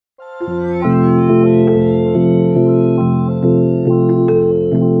Hello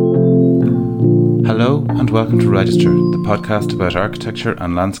and welcome to Register, the podcast about architecture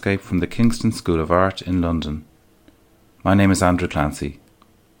and landscape from the Kingston School of Art in London. My name is Andrew Clancy.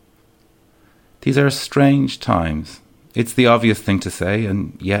 These are strange times. It's the obvious thing to say,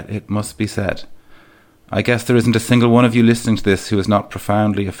 and yet it must be said. I guess there isn't a single one of you listening to this who is not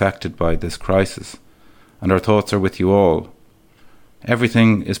profoundly affected by this crisis, and our thoughts are with you all.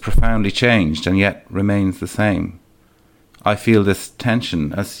 Everything is profoundly changed and yet remains the same. I feel this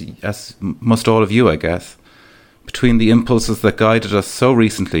tension, as must all of you, I guess, between the impulses that guided us so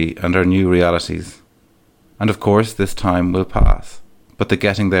recently and our new realities. And of course, this time will pass, but the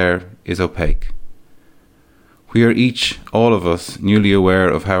getting there is opaque. We are each, all of us, newly aware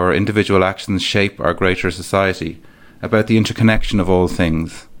of how our individual actions shape our greater society, about the interconnection of all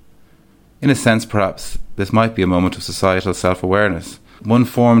things. In a sense, perhaps, this might be a moment of societal self-awareness, one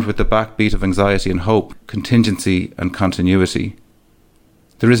formed with the backbeat of anxiety and hope, contingency and continuity.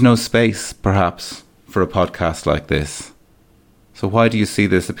 There is no space, perhaps, for a podcast like this. So why do you see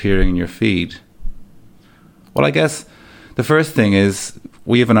this appearing in your feed? Well, I guess the first thing is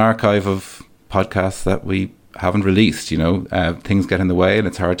we have an archive of podcasts that we haven't released, things get in the way and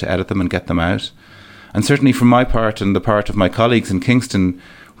it's hard to edit them and get them out. And certainly from my part and the part of my colleagues in Kingston,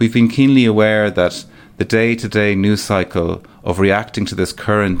 we've been keenly aware that the day-to-day news cycle of reacting to this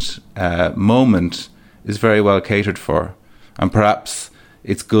current moment is very well catered for. And perhaps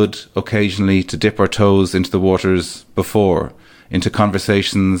it's good occasionally to dip our toes into the waters before, into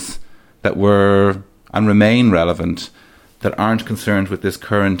conversations that were and remain relevant, that aren't concerned with this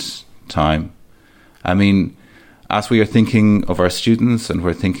current time. I mean, as we are thinking of our students and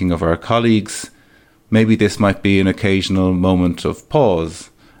we're thinking of our colleagues, maybe this might be an occasional moment of pause,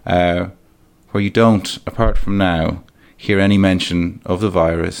 where you don't, apart from now, hear any mention of the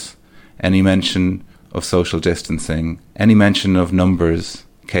virus, any mention of social distancing, any mention of numbers,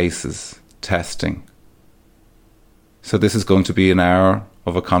 cases, testing. So this is going to be an hour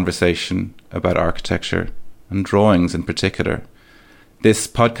of a conversation about architecture and drawings in particular. This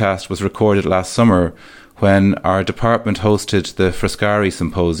podcast was recorded last summer when our department hosted the Frascari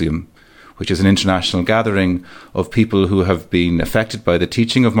Symposium, which is an international gathering of people who have been affected by the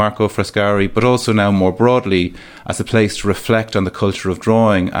teaching of Marco Frascari, but also now more broadly as a place to reflect on the culture of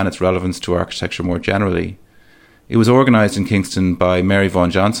drawing and its relevance to architecture more generally. It was organised in Kingston by Mary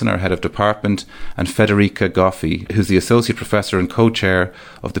Vaughan Johnson, our head of department, and Federica Goffi, who's the associate professor and co-chair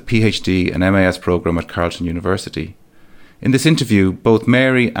of the PhD and MAS programme at Carleton University. In this interview, both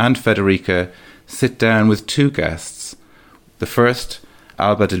Mary and Federica sit down with two guests. The first,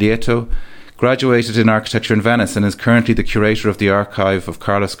 Alba Di Lieto, graduated in architecture in Venice and is currently the curator of the archive of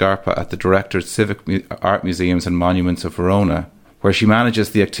Carlo Scarpa at the Directorate Civic Art Museums and Monuments of Verona, where she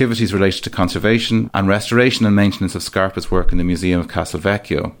manages the activities related to conservation and restoration and maintenance of Scarpa's work in the Museum of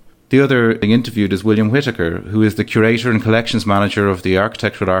Castelvecchio. The other being interviewed is William Whitaker, who is the curator and collections manager of the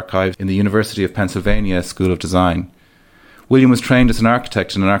Architectural Archive in the University of Pennsylvania School of Design. William was trained as an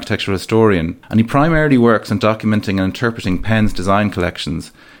architect and an architectural historian, and he primarily works on documenting and interpreting Penn's design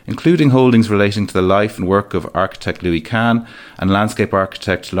collections, including holdings relating to the life and work of architect Louis Kahn and landscape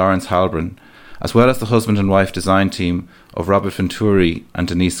architect Lawrence Halbron, as well as the husband and wife design team of Robert Venturi and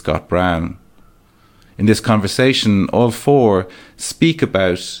Denise Scott Brown. In this conversation, all four speak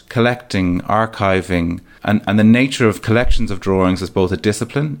about collecting, archiving, and the nature of collections of drawings as both a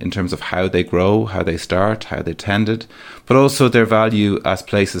discipline in terms of how they grow, how they start, how they tended, but also their value as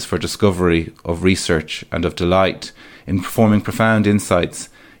places for discovery, of research and of delight in forming profound insights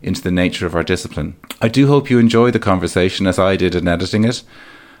into the nature of our discipline. I do hope you enjoy the conversation as I did in editing it,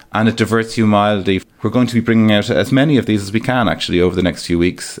 and it diverts you mildly. We're going to be bringing out as many of these as we can actually over the next few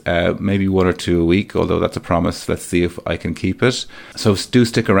weeks, maybe one or two a week, although that's a promise. Let's see if I can keep it. So do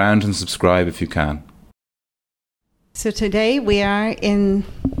stick around and subscribe if you can. So today we are in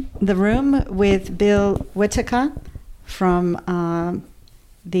the room with Bill Whitaker from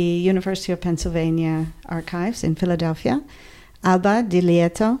the University of Pennsylvania Archives in Philadelphia, Alba Di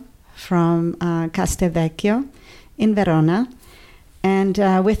Lieto from Castelvecchio in Verona, and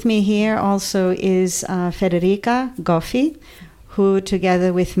with me here also is Federica Goffi, who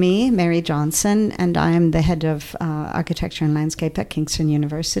together with me, Mary Johnson, and I am the head of architecture and landscape at Kingston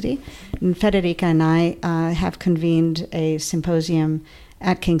University. And Federica and I have convened a symposium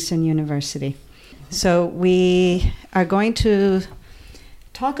at Kingston University. So we are going to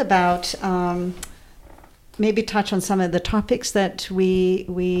talk about, maybe touch on some of the topics that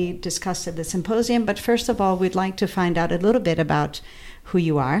we discussed at the symposium, but first of all, we'd like to find out a little bit about who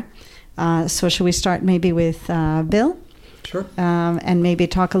you are. So shall we start maybe with Bill? Sure. And maybe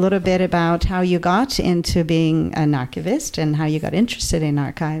talk a little bit about how you got into being an archivist and how you got interested in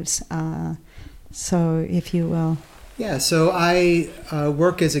archives. So if you will. Yeah, so I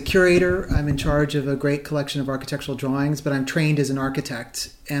work as a curator. I'm in charge of a great collection of architectural drawings, but I'm trained as an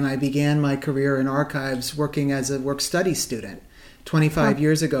architect. And I began my career in archives working as a work-study student. 25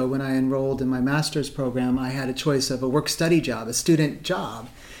 years ago, when I enrolled in my master's program, I had a choice of a work-study job, a student job.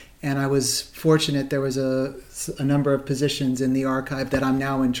 And I was fortunate there was a number of positions in the archive that I'm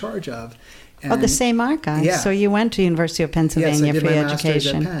now in charge of. And the same archive. Yeah. So you went to University of Pennsylvania yes, I did for my your master's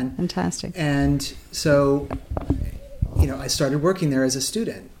education. at Penn. Fantastic. And so, I started working there as a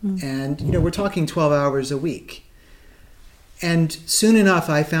student. And, we're talking 12 hours a week. And soon enough,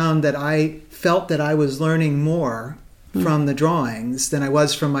 I found that I felt that I was learning more from the drawings than I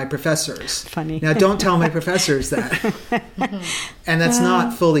was from my professors. Funny. Now, don't tell my professors that. And that's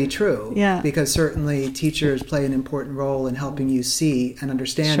not fully true. Yeah. Because certainly teachers play an important role in helping you see and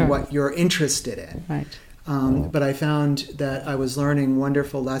understand what you're interested in. Right. But I found that I was learning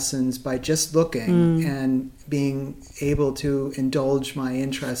wonderful lessons by just looking and being able to indulge my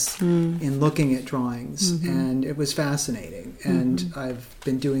interests in looking at drawings. And it was fascinating. And I've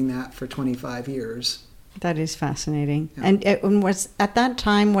been doing that for 25 years. That is fascinating. Yeah. And was at that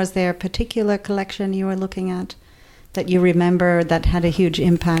time, was there a particular collection you were looking at that you remember that had a huge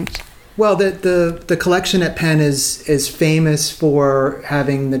impact? Well, the collection at Penn is famous for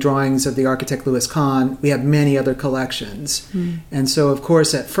having the drawings of the architect Louis Kahn. We have many other collections. And so, of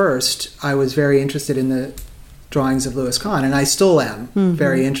course, at first, I was very interested in the drawings of Louis Kahn, and I still am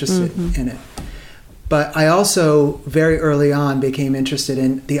very interested in it. But I also, very early on, became interested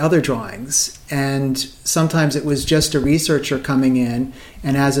in the other drawings. And sometimes it was just a researcher coming in,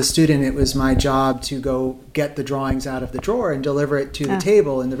 and as a student, it was my job to go get the drawings out of the drawer and deliver it to the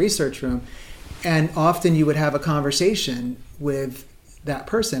table in the research room. And often you would have a conversation with that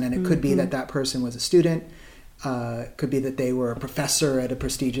person, and it could be that person was a student, could be that they were a professor at a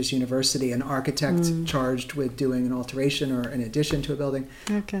prestigious university, an architect charged with doing an alteration or an addition to a building,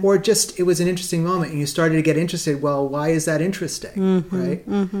 or just it was an interesting moment and you started to get interested. Well, why is that interesting, right?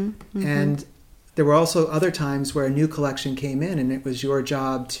 And there were also other times where a new collection came in and it was your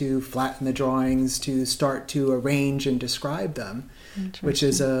job to flatten the drawings, to start to arrange and describe them, which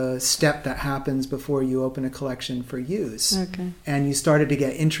is a step that happens before you open a collection for use. And you started to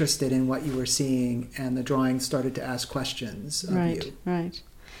get interested in what you were seeing, and the drawings started to ask questions of you. Right.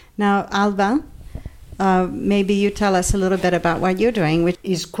 Now, Alba, maybe you tell us a little bit about what you're doing. Which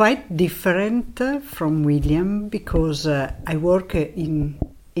is quite different from William, because I work in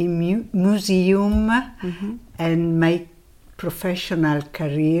a museum, and my professional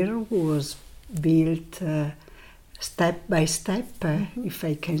career was built step by step, if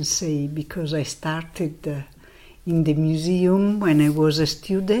I can say, because I started in the museum when I was a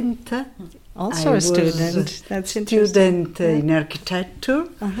student. Also a student. That's interesting. Student in architecture.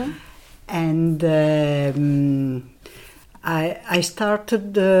 And I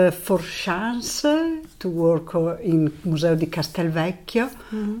started for chance to work in Museo di Castelvecchio,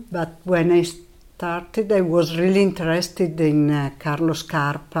 but when I started I was really interested in Carlo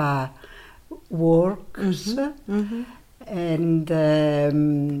Scarpa works, and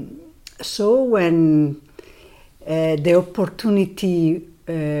so when the opportunity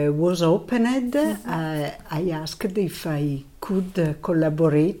was opened, I asked if I could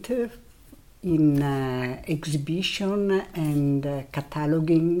collaborate in exhibition and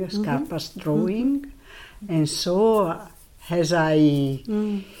cataloging Scarpa's drawing. And so, as I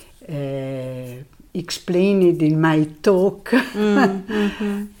explained in my talk,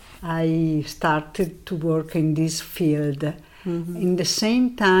 I started to work in this field. In the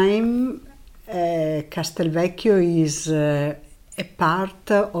same time, Castelvecchio is a part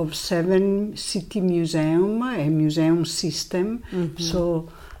of 7 city museum, a museum system. So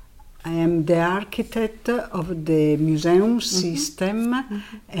I am the architect of the museum system,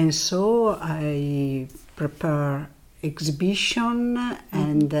 and so I prepare exhibition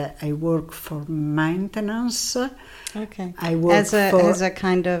and I work for maintenance. I work as a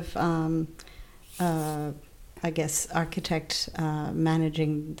kind of, I guess, architect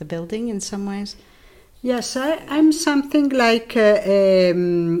managing the building in some ways. Yes, I'm something like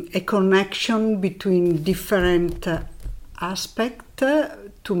a connection between different aspects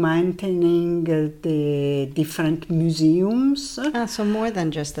to maintaining the different museums. So more than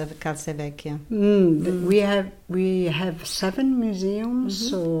just the Castelvecchio. We have 7 museums,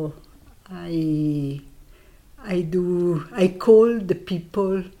 so I call the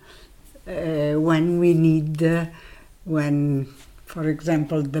people when we need, when For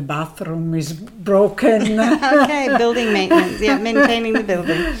example, the bathroom is broken. Okay, building maintenance. Yeah, maintaining the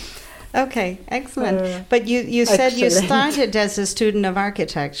building. Okay, excellent. But you said you started as a student of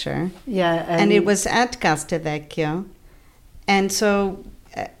architecture. Yeah. And it was at Castelvecchio. And so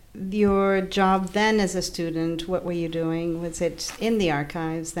your job then as a student, what were you doing? Was it in the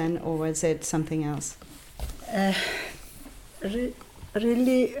archives then, or was it something else?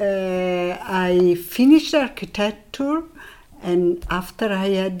 Really, I finished architecture, and after I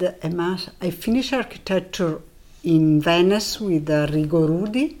had I finished architecture in Venice with Rigo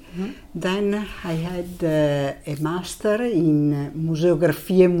Rudi. Mm-hmm. Then I had a master in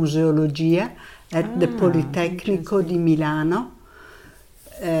museografia e museologia at the Politecnico di Milano.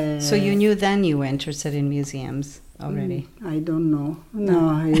 So you knew then you were interested in museums already? I don't know.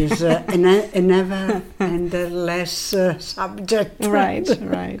 No, it's a never-endless subject. Right.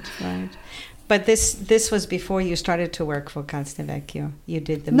 But this was before you started to work for Castelvecchio. You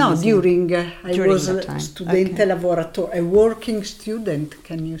did the museum. During I was a studente lavoratore, a working student.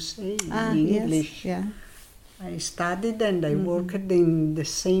 Can you say in English? Yes, yeah. I studied and I worked in the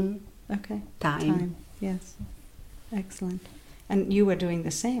same time. Yes, excellent. And you were doing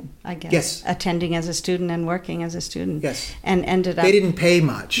the same, I guess. Yes. Attending as a student and working as a student. Yes. And ended up... They didn't pay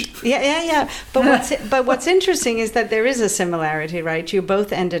much. Yeah. But what's interesting is that there is a similarity, right? You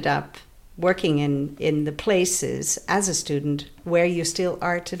both ended up working in the places as a student where you still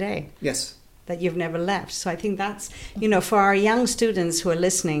are today. Yes. That you've never left. So I think that's, for our young students who are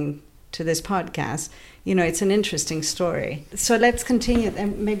listening to this podcast, it's an interesting story. So let's continue.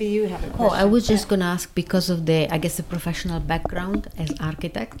 And maybe you have a question. I was just going to ask, because of the professional background as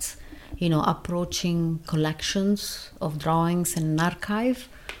architects, approaching collections of drawings and an archive,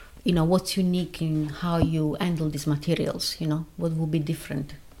 what's unique in how you handle these materials? What would be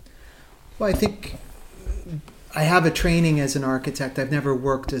different? Well, I think I have a training as an architect. I've never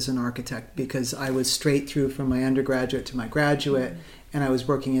worked as an architect because I was straight through from my undergraduate to my graduate, and I was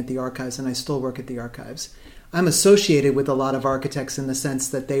working at the archives, and I still work at the archives. I'm associated with a lot of architects in the sense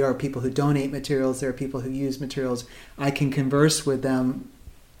that they are people who donate materials, they're people who use materials. I can converse with them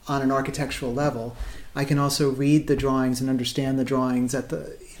on an architectural level. I can also read the drawings and understand the drawings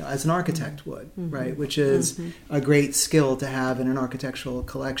as an architect would, right? Which is a great skill to have in an architectural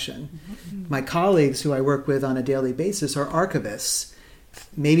collection. My colleagues who I work with on a daily basis are archivists.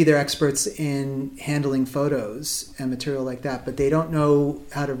 Maybe they're experts in handling photos and material like that, but they don't know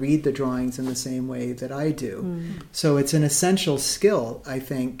how to read the drawings in the same way that I do. So it's an essential skill, I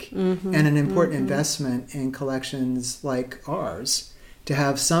think, and an important investment in collections like ours, to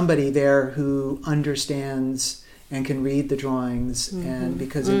have somebody there who understands and can read the drawings, and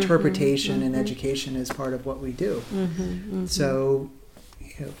because interpretation and education is part of what we do. So,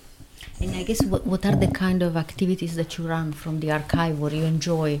 And I guess what are the kind of activities that you run from the archive, or you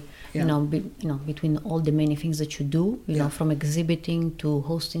enjoy, between all the many things that you do, from exhibiting to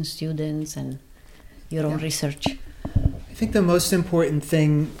hosting students and your own research? I think the most important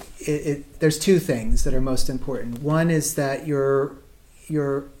thing, there's two things that are most important. One is that you're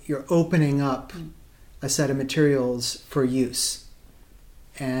opening up a set of materials for use,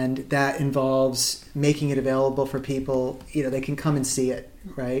 and that involves making it available for people. They can come and see it,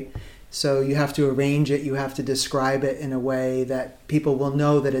 right? So you have to arrange it, you have to describe it in a way that people will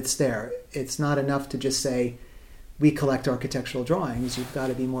know that it's there. It's not enough to just say, we collect architectural drawings. You've got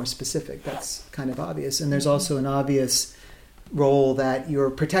to be more specific. That's kind of obvious. And there's also an obvious role that you're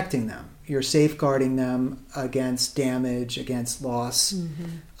protecting them. You're safeguarding them against damage, against loss.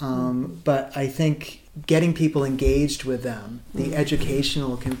 But I think getting people engaged with them, the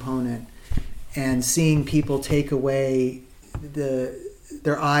educational component, and seeing people take away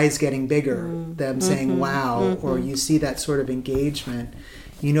their eyes getting bigger, them saying wow, or you see that sort of engagement,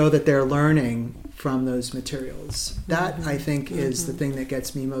 that they're learning from those materials. That, I think, is the thing that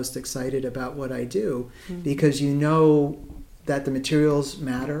gets me most excited about what I do, because that the materials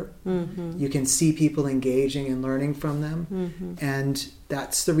matter. You can see people engaging and learning from them, and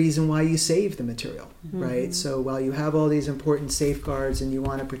that's the reason why you save the material, right? So while you have all these important safeguards and you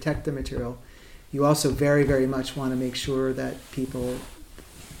want to protect the material, you also very, very much want to make sure that people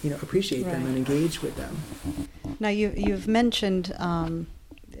appreciate them and engage with them. Now you've mentioned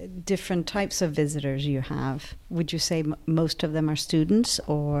different types of visitors you have. Would you say most of them are students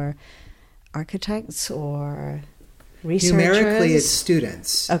or architects or researchers? Numerically, it's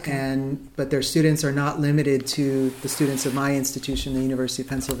students. Okay. But their students are not limited to the students of my institution, the University of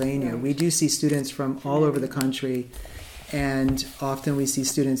Pennsylvania. Right. We do see students from all over the country, and often we see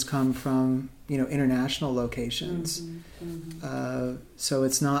students come from international locations. So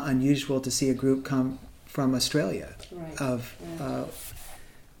it's not unusual to see a group come from Australia. Right.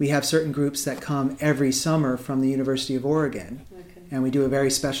 We have certain groups that come every summer from the University of Oregon, and we do a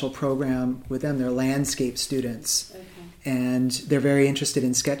very special program with them. They're landscape students, and they're very interested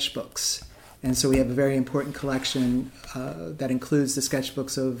in sketchbooks. And so we have a very important collection that includes the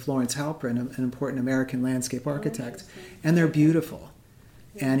sketchbooks of Lawrence Halprin, an important American landscape architect, and they're beautiful.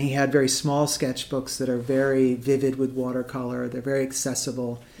 And he had very small sketchbooks that are very vivid with watercolor. They're very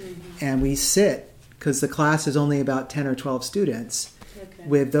accessible. And we sit, because the class is only about 10 or 12 students,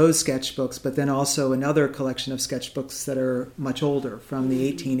 with those sketchbooks, but then also another collection of sketchbooks that are much older, from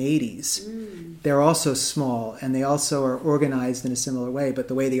the 1880s. They're also small, and they also are organized in a similar way, but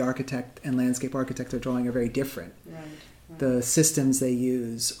the way the architect and landscape architect are drawing are very different. Right. The systems they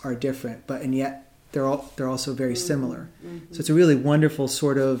use are different, and yet they're also very similar. So it's a really wonderful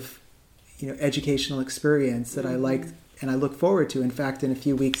sort of educational experience that I like and I look forward to. In fact, in a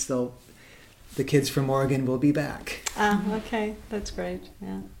few weeks the kids from Oregon will be back. Okay, that's great.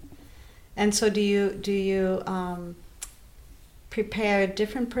 Yeah. And so do you prepare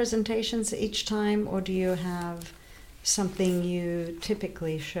different presentations each time, or do you have something you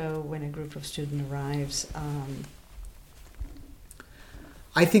typically show when a group of students arrives?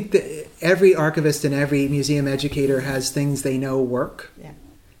 I think that every archivist and every museum educator has things they know work. Yeah.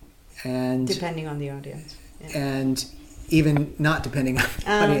 And depending on the audience. Yeah. And even not depending on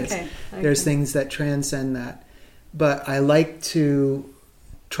the audience. Okay. There's things that transcend that. But I like to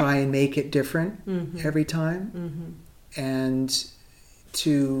try and make it different every time, and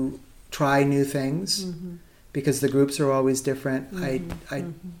to try new things, because the groups are always different. I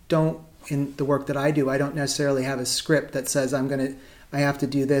don't, in the work that I do, I don't necessarily have a script that says I have to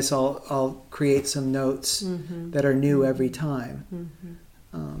do this. I'll create some notes that are new every time,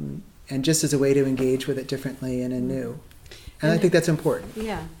 and just as a way to engage with it differently and anew. And I think that's important.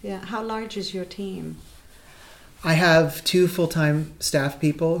 Yeah. How large is your team? I have 2 full-time staff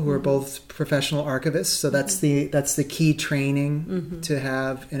people who are both professional archivists, so that's the key training to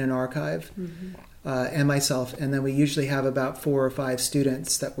have in an archive, and myself. And then we usually have about 4 or 5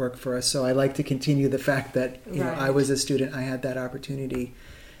 students that work for us. So I like to continue the fact that I was a student, I had that opportunity.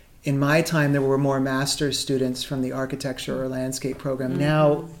 In my time, there were more master's students from the architecture or landscape program.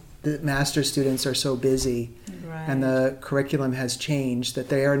 Now the master's students are so busy, and the curriculum has changed that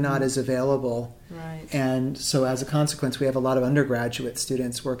they are not as available. Right. And so as a consequence, we have a lot of undergraduate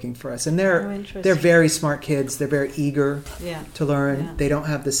students working for us. And they're very smart kids. They're very eager to learn. Yeah. They don't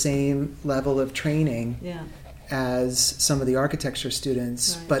have the same level of training Yeah. as some of the architecture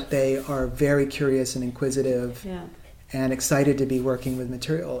students, but they are very curious and inquisitive and excited to be working with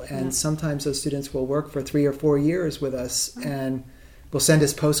material. And sometimes those students will work for 3 or 4 years with us and will send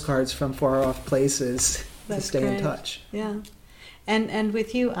us postcards from far off places to stay in touch. Yeah. And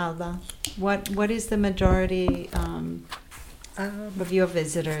with you, Alba, what is the majority of your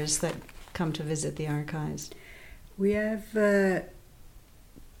visitors that come to visit the archives? We have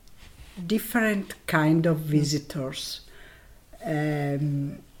different kind of visitors.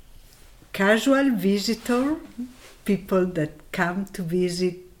 Casual visitor, people that come to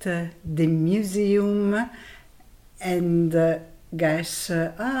visit the museum and guess,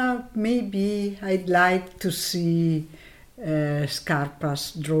 maybe I'd like to see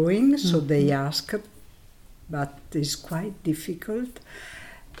Scarpa's drawing, so they ask, but it's quite difficult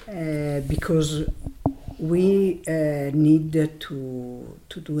because we need to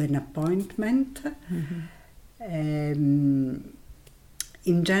do an appointment. In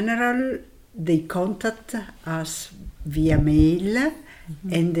general, they contact us via mail,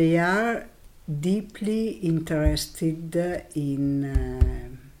 and they are deeply interested in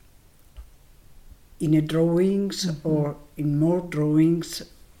a drawings or in more drawings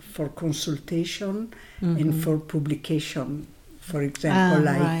for consultation and for publication. For example,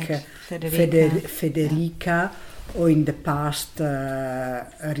 like Federica, or in the past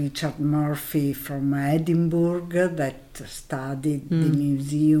Richard Murphy from Edinburgh that studied the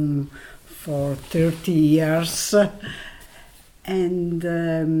museum for 30 years. And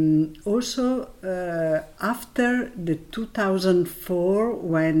also after the 2004,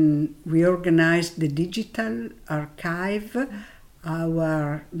 when we organized the digital archive,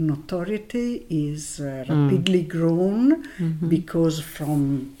 our notoriety is rapidly grown because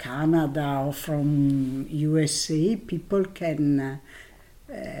from Canada or from USA, people can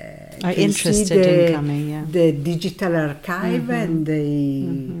interested in coming, the digital archive, and they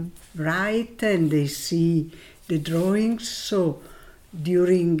write and they see the drawings. So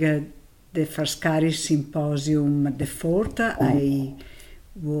during the Foscari Symposium, the 4th, I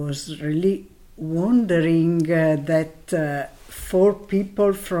was really wondering that for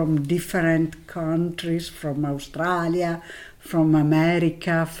people from different countries, from Australia, from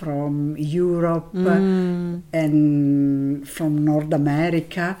America, from Europe, and from North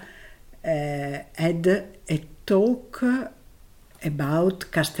America, had a talk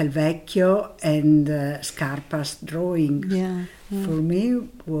about Castelvecchio and Scarpa's drawing. Yeah. For me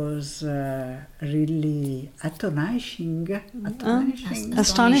was really astonishing.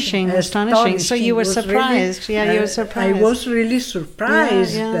 Astonishing. So you were surprised. Really, you were surprised. I was really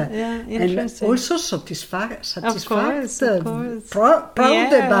surprised. Interesting. And also satisfied, Of course.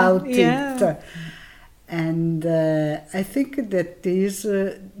 proud about Yeah. it. And I think that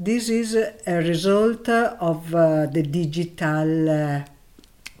this is a result of the digital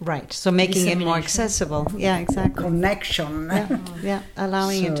Right. So making it more accessible. Yeah, exactly. connection. Yeah,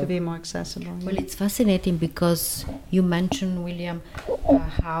 allowing it to So- be more accessible. Well, it's fascinating because you mentioned, William,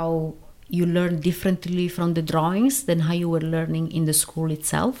 how you learn differently from the drawings than how you were learning in the school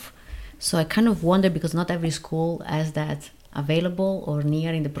itself. So I kind of wonder, because not every school has that available or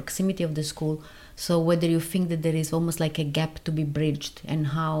near in the proximity of the school. So whether you think that there is almost like a gap to be bridged, and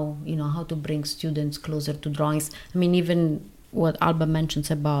how to bring students closer to drawings. I mean, even what Alba mentions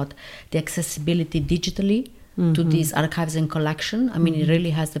about the accessibility digitally to these archives and collection. I mean, it really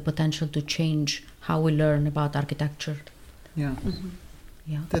has the potential to change how we learn about architecture. Yeah.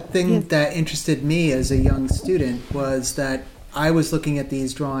 Yeah. The thing that interested me as a young student was that I was looking at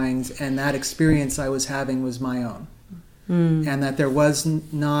these drawings, and that experience I was having was my own. And that there was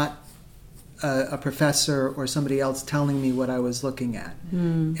not a professor or somebody else telling me what I was looking at.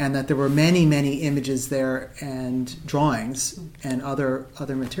 And that there were many, many images there and drawings and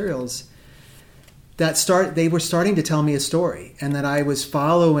other materials that they were starting to tell me a story, and that I was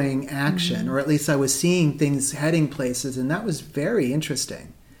following action, or at least I was seeing things heading places, and that was very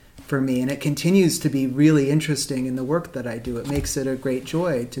interesting for me, and it continues to be really interesting in the work that I do. It makes it a great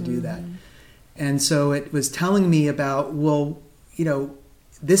joy to do that. And so it was telling me about, well,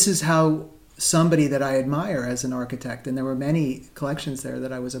 this is how somebody that I admire as an architect, and there were many collections there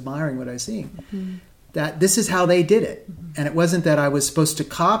that I was admiring what I was seeing, that this is how they did it. And it wasn't that I was supposed to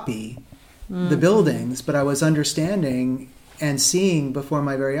copy the buildings, but I was understanding and seeing before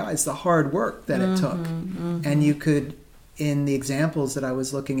my very eyes the hard work that it took. And you could, in the examples that I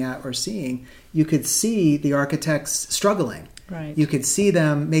was looking at or seeing, you could see the architects struggling. Right. You could see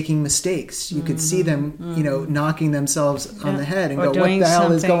them making mistakes. You could see them, knocking themselves on the head and Or go, what the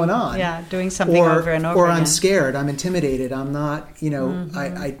hell is something- going on? Yeah, doing something over and over Or again. I'm scared, I'm intimidated, I'm not,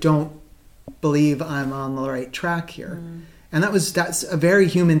 I don't believe I'm on the right track here. And that's a very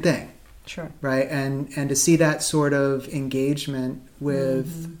human thing. Sure. Right, and to see that sort of engagement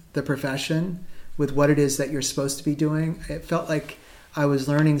with the profession, with what it is that you're supposed to be doing, it felt like I was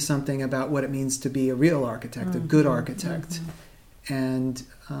learning something about what it means to be a real architect, a good architect. And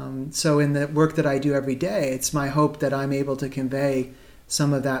so in the work that I do every day, it's my hope that I'm able to convey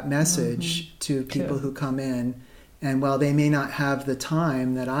some of that message to people who come in. And while they may not have the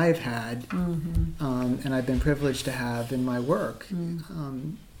time that I've had, and I've been privileged to have in my work,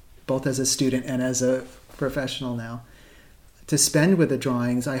 both as a student and as a professional now, to spend with the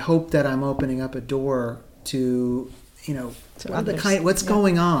drawings, I hope that I'm opening up a door to, what's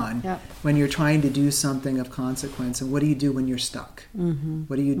going on when you're trying to do something of consequence, and what do you do when you're stuck?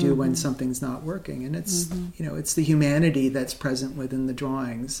 What do you do when something's not working? And it's, it's the humanity that's present within the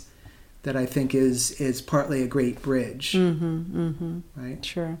drawings that I think is partly a great bridge, right?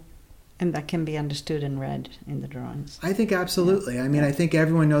 Sure. And that can be understood and read in the drawings. I think absolutely. I mean, I think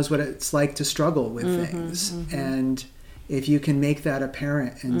everyone knows what it's like to struggle with things. And if you can make that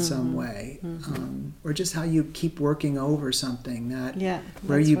apparent in some way, or just how you keep working over something, that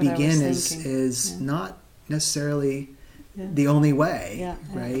where you begin is not necessarily the only way,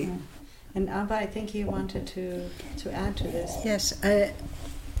 right? And Alba, I think you wanted to add to this. Yes,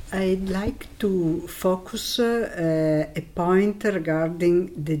 I'd like to focus a point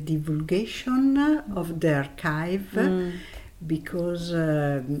regarding the divulgation of the archive, because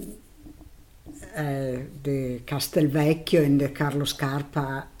the Castelvecchio and the Carlo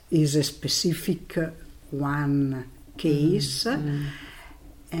Scarpa is a specific one case.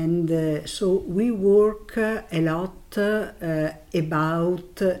 And so we work a lot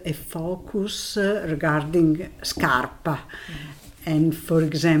about a focus regarding Scarpa. And for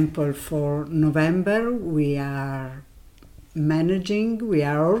example, for November, we are organizing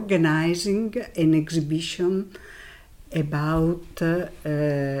an exhibition about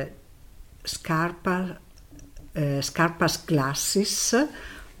Scarpa's glasses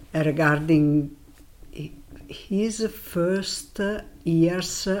regarding his first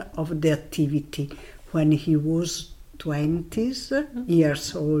years of the activity, when he was 20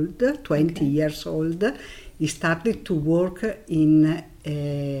 years old, he started to work in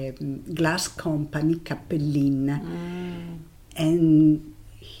a glass company, Cappellin, and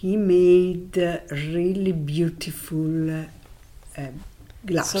he made really beautiful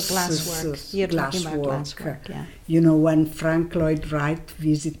glasses. So glasswork. You're talking about glasswork, yeah. You know, when Frank Lloyd Wright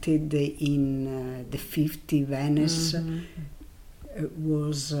visited in the 50 Venice,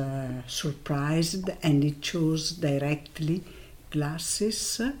 was surprised, and he chose directly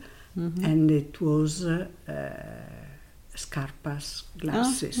glasses, and it was Scarpa's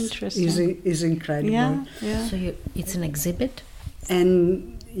glasses. Oh, interesting. Is incredible. Yeah, yeah. So it's an exhibit?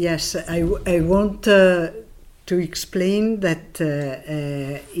 And yes, I want to explain that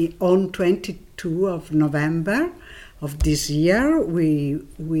on 22 of November of this year, we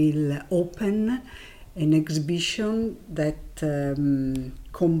will open an exhibition that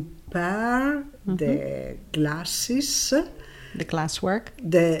compare the glasses, The glasswork.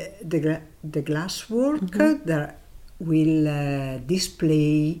 the glasswork that will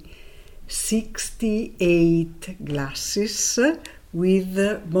display 68 glasses with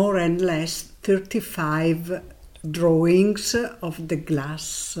more or less 35 drawings of the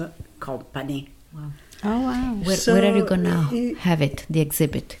glass company. Wow. Oh, wow. Where are you going to have it, the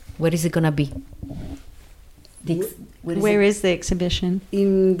exhibit? Where is it going to be? Where is the exhibition?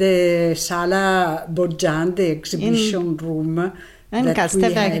 In the Sala Boggian, the exhibition room in that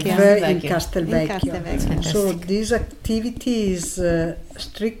Castelvecchio. we have in Castelvecchio. In Castelvecchio. So this activity is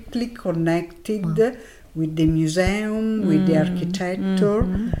strictly connected with the museum, with the architecture,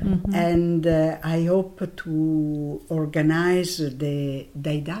 and I hope to organize the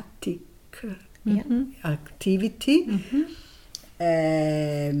didactic activity,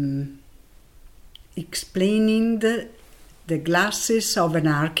 explaining the glasses of an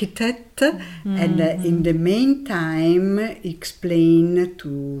architect, and in the meantime explain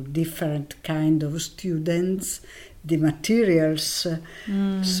to different kind of students the materials.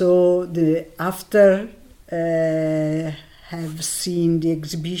 So after have seen the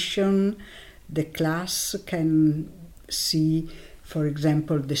exhibition, the class can see, for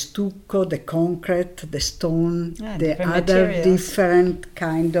example, the stucco, the concrete, the stone, the other different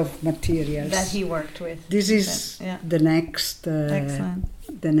kind of materials that he worked with. This is the next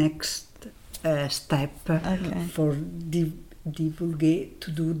step for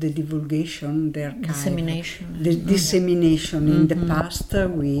to do the divulgation, the archive, dissemination. In the past,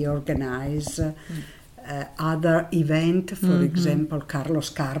 we organize other event, for example, Carlo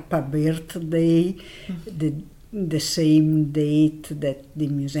Scarpa birthday, the same date that the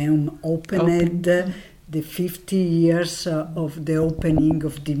museum opened, the 50 years of the opening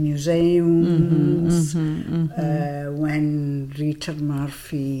of the museum, when Richard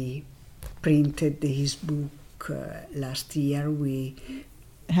Murphy printed his book last year, we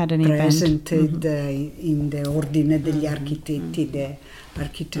had an presented in the Ordine degli Architetti, the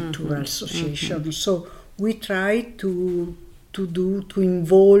Architectural Association. So we try to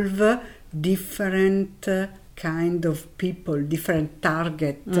involve different kind of people, different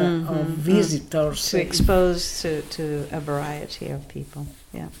target of visitors. To expose to a variety of people.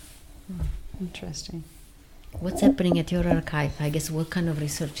 Yeah. Interesting. What's happening at your archive? I guess what kind of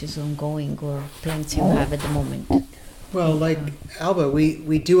research is ongoing or plans you have at the moment? Well, like Alba,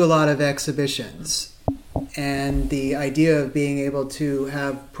 we do a lot of exhibitions, and the idea of being able to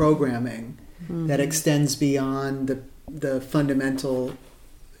have programming that extends beyond the fundamental,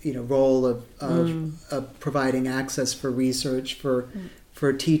 role of providing access for research,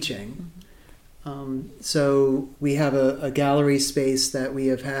 for teaching. So we have a gallery space that we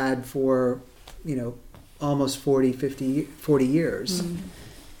have had for, almost 40 years.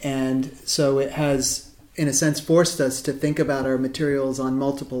 And so it has, in a sense, forced us to think about our materials on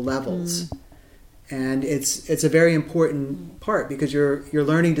multiple levels. And it's a very important part because you're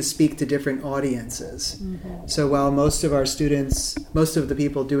learning to speak to different audiences. So while most of the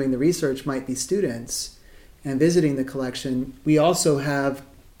people doing the research might be students and visiting the collection, we also have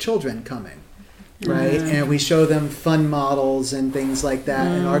children coming, right? And we show them fun models and things like that.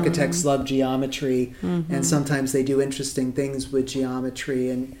 And architects love geometry, and sometimes they do interesting things with geometry,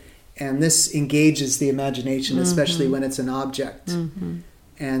 and this engages the imagination, especially when it's an object.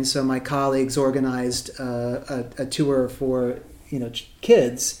 And so my colleagues organized a tour for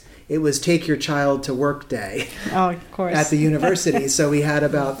kids. It was Take Your Child to Work Day. Oh, of course. At the university. So we had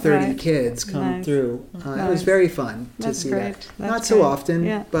about 30 kids come through. It was very fun to see that. Not so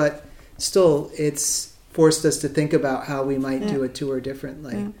often, but still, it's forced us to think about how we might do a tour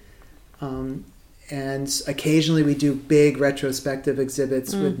differently. And occasionally we do big retrospective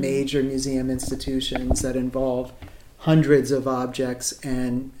exhibits with major museum institutions that involve hundreds of objects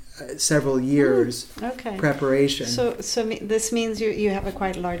and several years Okay. preparation. So this means you have a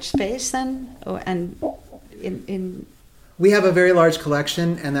quite large space then, and in We have a very large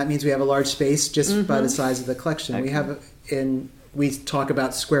collection, and that means we have a large space just by the size of the collection. Okay. We talk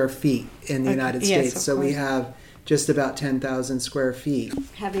about square feet in the United Yes, States, of so we course. have just about 10,000 square feet.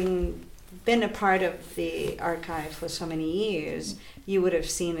 having been a part of the archive for so many years, you would have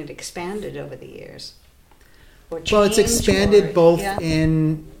seen it expanded over the years. Or Well, it's changed, expanded or- both yeah.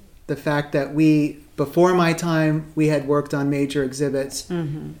 in the fact that before my time, we had worked on major exhibits.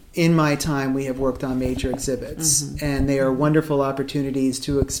 Mm-hmm. In my time, we have worked on major exhibits, and they are wonderful opportunities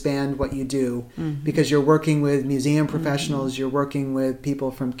to expand what you do because you're working with museum professionals, you're working with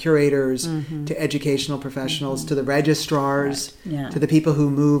people from curators to educational professionals to the registrars Yeah. to the people who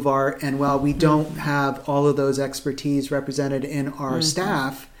move art. And while we don't have all of those expertise represented in our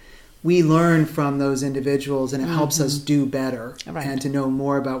staff, we learn from those individuals, and it helps us do better Right. and to know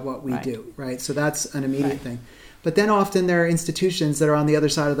more about what we Right. do, right? So that's an immediate Right. thing. But then often there are institutions that are on the other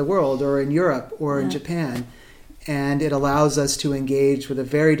side of the world or in Europe or in Yeah. Japan, and it allows us to engage with a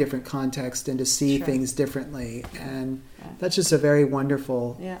very different context and to see Sure. things differently. And Right. that's just a very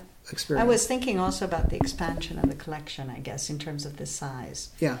wonderful Yeah. experience. I was thinking also about the expansion of the collection, I guess, in terms of the size.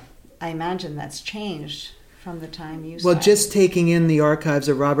 Yeah. I imagine that's changed from the time you Well, started. just taking in the archives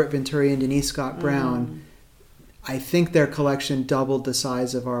of Robert Venturi and Denise Scott Brown, I think their collection doubled the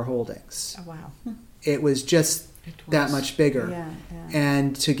size of our holdings. Oh, wow. It was just It that was- much bigger. Yeah, yeah.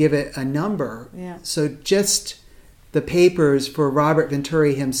 And to give it a number, Yeah. so just the papers for Robert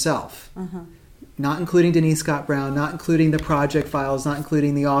Venturi himself, Uh-huh. not including Denise Scott Brown, not including the project files, not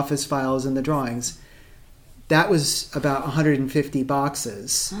including the office files and the drawings, that was about 150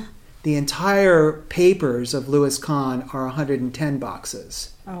 boxes. The entire papers of Louis Kahn are 110 boxes.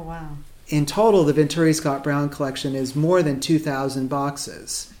 Oh, wow. In total, the Venturi Scott Brown collection is more than 2,000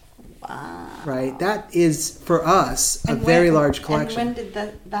 boxes. Wow. Right? That is, for us, a And very when- large collection. And when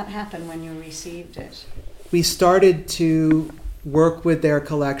did that happen, when you received it? We started to work with their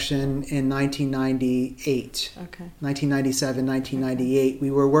collection in 1998. Okay. 1997, 1998.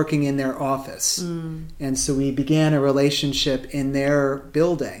 We were working in their office. And so we began a relationship in their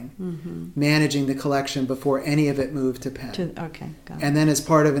building, managing the collection before any of it moved to Penn. Okay, got it. And then as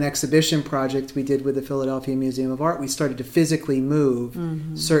part of an exhibition project we did with the Philadelphia Museum of Art, we started to physically move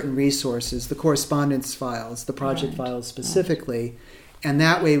certain resources, the correspondence files, the project Right. files specifically. And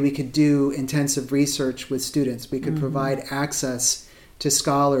that way we could do intensive research with students. We could provide access to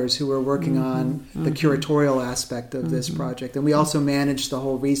scholars who were working on the curatorial aspect of this project. And we also managed the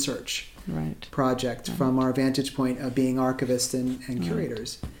whole research Right. project from our vantage point of being archivists and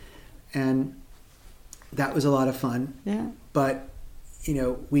curators. And that was a lot of fun. Yeah. But, you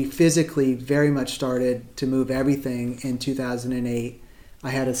know, we physically very much started to move everything in 2008. I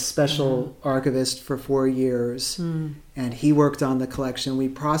had a special archivist for 4 years, and he worked on the collection. We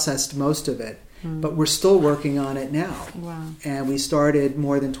processed most of it, but we're still working on it now. Wow. And we started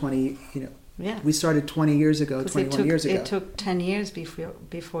more than 20, Yeah. we started 20 years ago, 'Cause 21 years ago. It took 10 years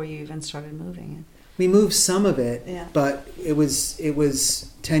before you even started moving We moved some of it, Yeah. but it was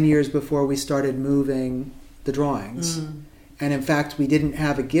 10 years before we started moving the drawings. And in fact, we didn't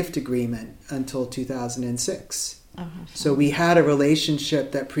have a gift agreement until 2006. Oh, So we had a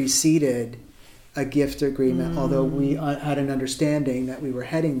relationship that preceded a gift agreement, although we had an understanding that we were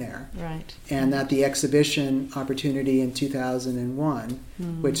heading there. right. And that the exhibition opportunity in 2001,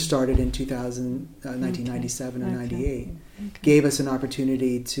 which started in 1997 or Okay. 98, gave us an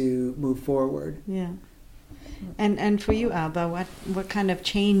opportunity to move forward. Yeah. And for you, Alba, what kind of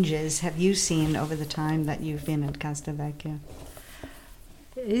changes have you seen over the time that you've been at Castelvecchio?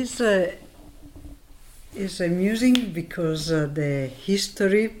 It's amusing because the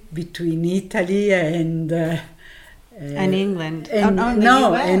history between Italy and England. and, the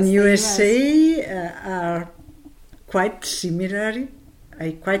no, US, and the USA are quite similar.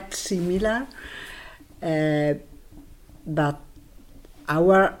 But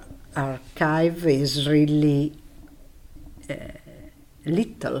our archive is really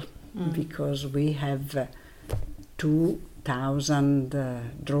little because we have 2,000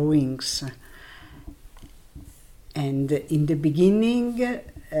 drawings. And in the beginning,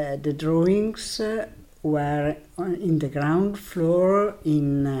 the drawings were in the ground floor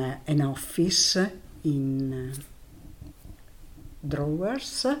in an office in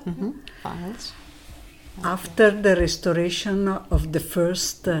drawers. Files. After the restoration of the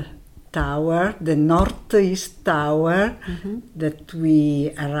first tower, the northeast tower, that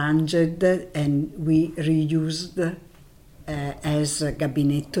we arranged and we reused as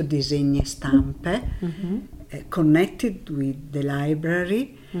Gabinetto Disegni e Stampe, connected with the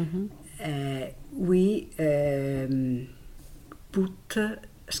library. We put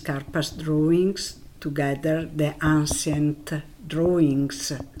Scarpa's drawings together, the ancient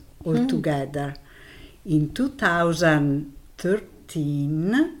drawings all together. In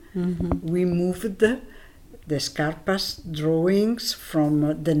 2013, we moved the Scarpa's drawings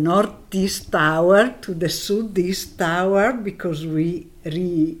from the northeast tower to the southeast tower because we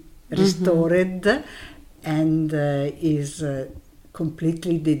restored and is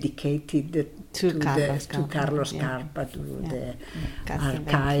completely dedicated to Carlo Scarpa, to the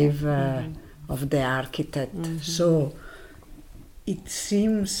archive of the architect. So it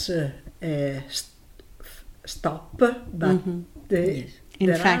seems stop, but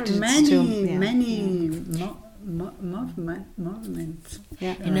there are many movements.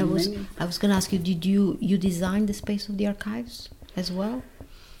 Yeah. And I was going to ask you, did you design the space of the archives as well?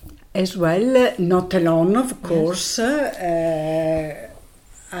 As well, not alone, of course. There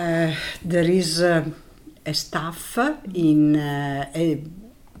is a staff in a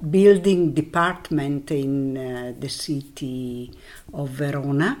building department in the city of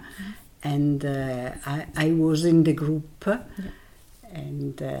Verona, and I was in the group,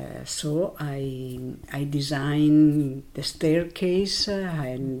 and so I designed the staircase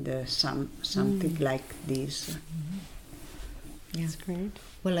and something like this. That's great.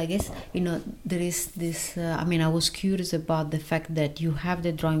 Well, I guess, there is this, I was curious about the fact that you have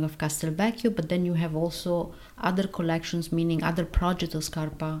the drawing of Castelvecchio, but then you have also other collections, meaning other projects of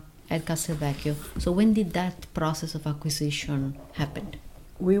Scarpa at Castelvecchio. So when did that process of acquisition happen?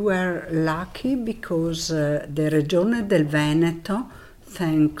 We were lucky because the Regione del Veneto,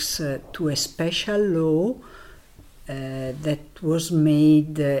 thanks to a special law that was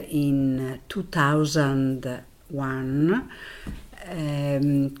made in 2001,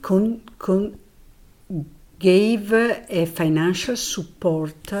 gave a financial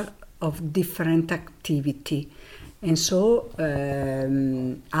support of different activity. And so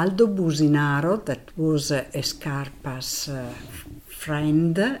Aldo Businaro, that was a Scarpa's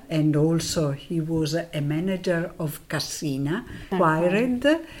friend, and also he was a manager of Cassina, acquired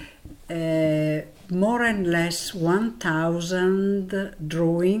more and less 1,000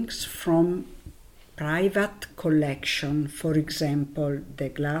 drawings from private collection. For example, the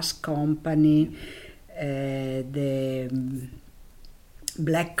glass company, the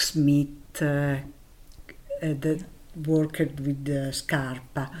blacksmith that worked with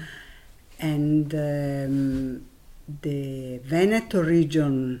Scarpa, and the Veneto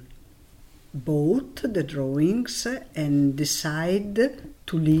region bought the drawings and decided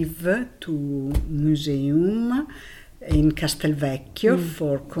to leave to museum in Castelvecchio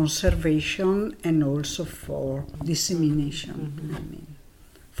for conservation and also for dissemination.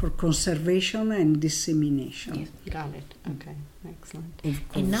 For conservation and dissemination. Yes, got it. Okay, excellent.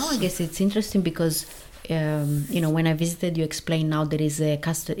 And now I guess it's interesting because, when I visited, you explained now there is a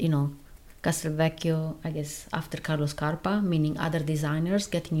Castelvecchio, I guess, after Carlo Scarpa, meaning other designers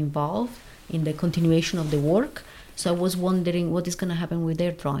getting involved in the continuation of the work. So I was wondering what is going to happen with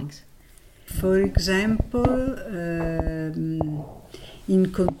their drawings. For example,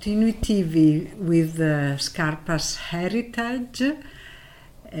 in continuity with Scarpa's heritage,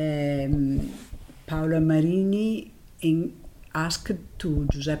 Paola Marini asked to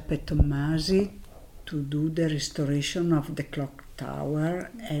Giuseppe Tommasi to do the restoration of the clock tower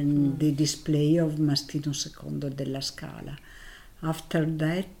and the display of Mastino II della Scala. After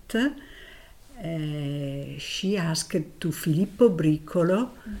that, she asked to Filippo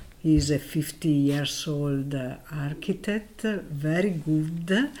Bricolo. He's a 50 years old architect, very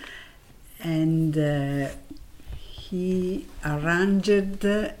good, and he arranged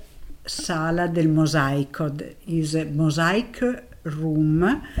Sala del Mosaico. Is a mosaic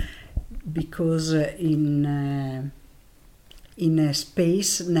room because in a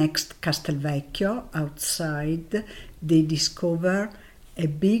space next Castelvecchio outside they discover a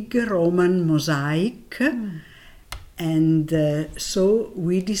big Roman mosaic. And so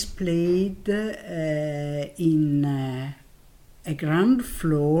we displayed in a ground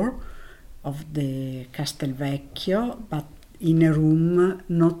floor of the Castelvecchio, but in a room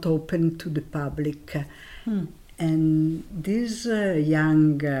not open to the public. And this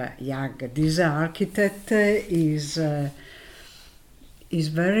this architect is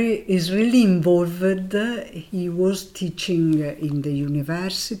really involved. He was teaching in the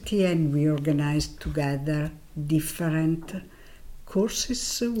university, and we organized together different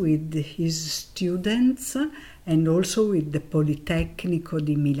courses with his students and also with the Politecnico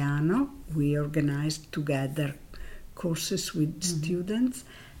di Milano. We organized together courses with students,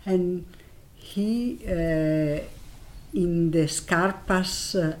 and he in the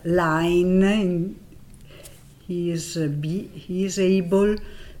Scarpa's line, he is able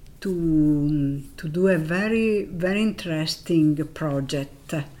to do a very, very interesting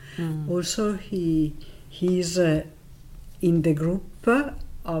project. Also, he is in the group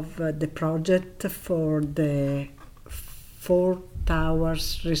of the project for the 4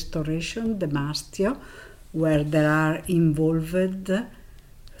 towers restoration, the Mastio, where there are involved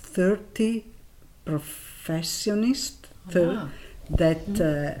 30 professionists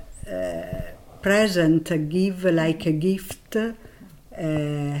that give like a gift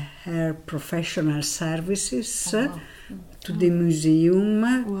her professional services to the museum.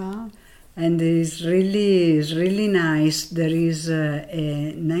 Wow. And it's really nice. There is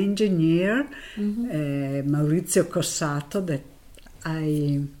an engineer, Maurizio Cossato, that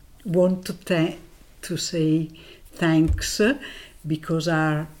I want to say thanks, because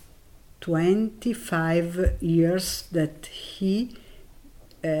are 25 years that he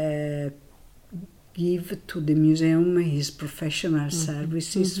give to the museum his professional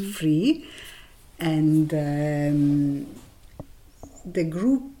services free, and the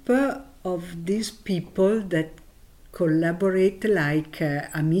group of these people that collaborate, like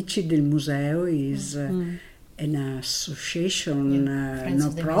Amici del Museo, is an association,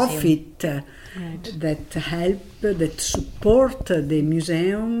 no profit, that support the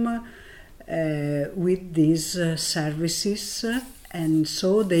museum with these services, and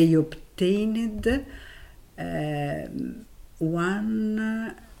so they obtained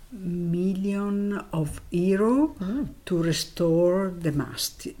 €1 million to restore the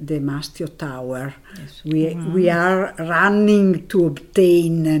Mastio Tower. Yes. We are running to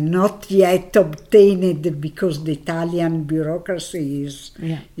obtain, not yet obtained, because the Italian bureaucracy is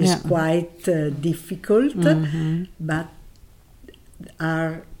quite difficult, but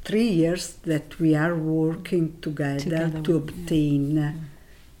are 3 years that we are working together to obtain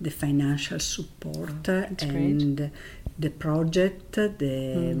the financial support, and the project,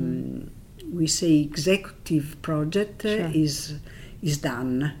 we say executive project, is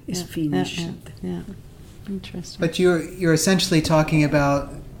done, is finished. Interesting. But you're essentially talking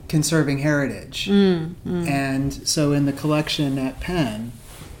about conserving heritage, and so in the collection at Penn,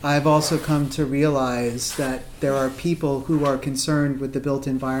 I've also come to realize that there are people who are concerned with the built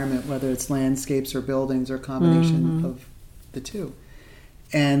environment, whether it's landscapes or buildings or combination of the two.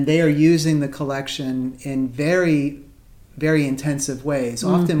 And they are using the collection in very, very intensive ways,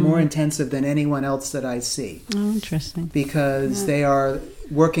 often more intensive than anyone else that I see. Oh, interesting. Because they are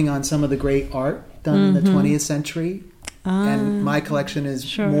working on some of the great art done in the 20th century. And my collection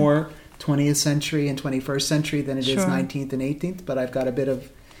is more 20th century and 21st century than it is 19th and 18th, but I've got a bit of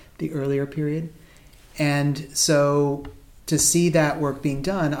the earlier period. And so to see that work being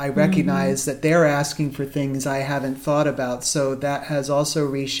done, I recognize that they're asking for things I haven't thought about. So that has also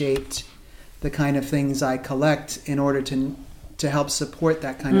reshaped the kind of things I collect in order to help support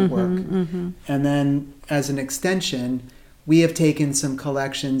that kind of work. And then as an extension, we have taken some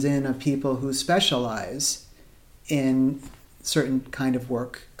collections in of people who specialize in certain kind of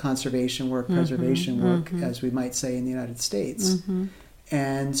work, conservation work, preservation work, as we might say in the United States.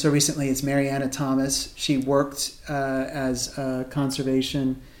 And so recently it's Mariana Thomas. She worked as a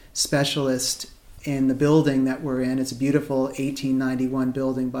conservation specialist in the building that we're in. It's a beautiful 1891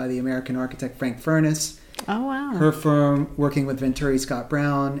 building by the American architect Frank Furness. Oh, wow. Her firm, working with Venturi Scott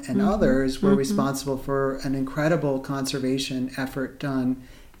Brown and others, were responsible for an incredible conservation effort done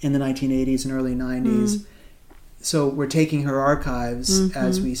in the 1980s and early 90s. So we're taking her archives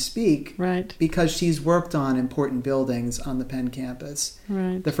as we speak, because she's worked on important buildings on the Penn campus.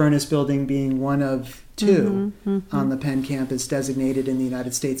 The Furness Building being one of 2 on the Penn campus, designated in the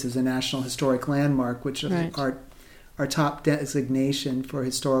United States as a National Historic Landmark, which is our top designation for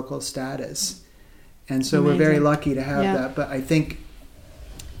historical status. And so we're very lucky to have that. But I think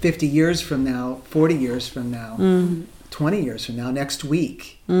 50 years from now, 40 years from now, 20 years from now, next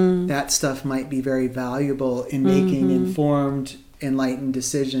week, that stuff might be very valuable in making informed, enlightened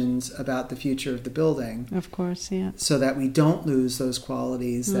decisions about the future of the building. Of course, yeah. So that we don't lose those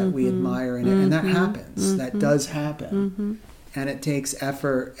qualities that we admire in it. And that happens. That does happen. And it takes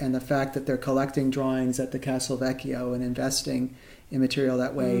effort. And the fact that they're collecting drawings at the Castel Vecchio and investing in material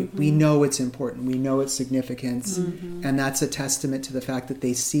that way, we know it's important. We know its significance. And that's a testament to the fact that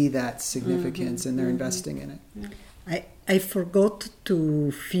they see that significance and they're investing in it. I forgot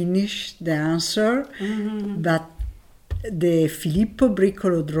to finish the answer, but the Filippo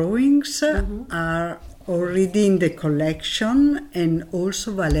Bricolo drawings are already in the collection, and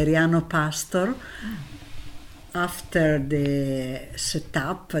also Valeriano Pastor, after the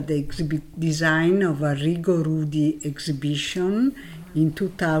setup, the exhibit design of Arrigo Rudi exhibition in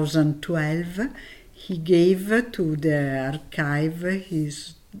 2012, he gave to the archive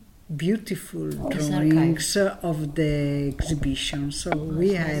his beautiful drawings of the exhibition. So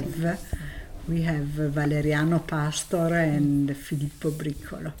we have Valeriano Pastor and Filippo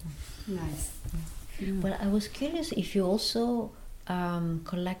Bricolo. Nice. Well, I was curious if you also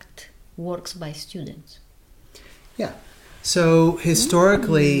collect works by students. Yeah. So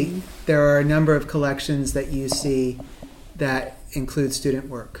historically, there are a number of collections that you see that include student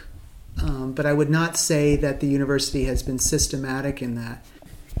work. But I would not say that the university has been systematic in that.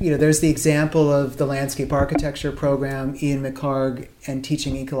 There's the example of the landscape architecture program, Ian McHarg, and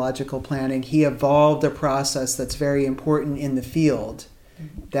teaching ecological planning. He evolved a process that's very important in the field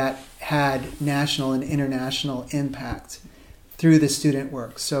that had national and international impact through the student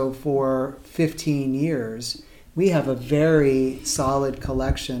work. So for 15 years, we have a very solid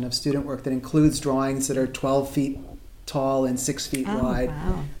collection of student work that includes drawings that are 12 feet tall and 6 feet wide.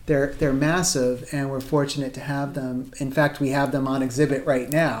 Wow. They're massive, and we're fortunate to have them. In fact, we have them on exhibit right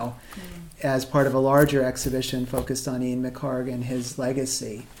now as part of a larger exhibition focused on Ian McHarg and his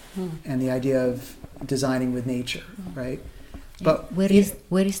legacy and the idea of designing with nature, right? But where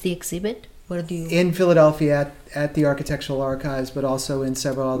is the exhibit? Where do you? In Philadelphia at the Architectural Archives, but also in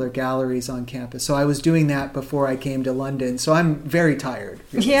several other galleries on campus. So I was doing that before I came to London. So I'm very tired.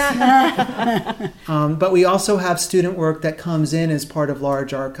 Really. Yeah. But we also have student work that comes in as part of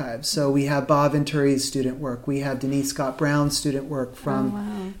large archives. So we have Bob Venturi's student work. We have Denise Scott Brown's student work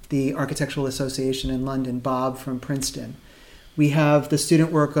from the Architectural Association in London, Bob from Princeton. We have the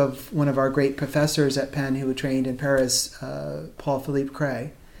student work of one of our great professors at Penn who trained in Paris, Paul-Philippe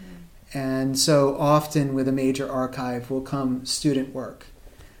Cray. And so often with a major archive will come student work.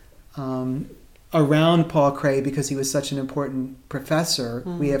 Around Paul Cray, because he was such an important professor,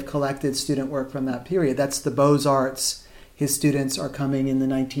 we have collected student work from that period. That's the Beaux-Arts. His students are coming in the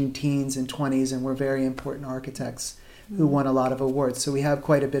 19-teens and 20s and were very important architects who won a lot of awards. So we have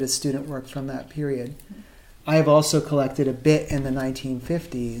quite a bit of student work from that period. I have also collected a bit in the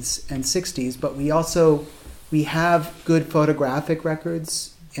 1950s and 60s, but we have good photographic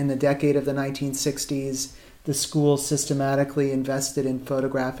records. In the decade of the 1960s, the school systematically invested in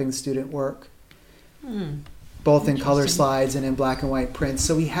photographing student work, both in color slides and in black and white prints.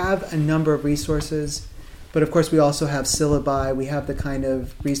 So we have a number of resources, but of course we also have syllabi. We have the kind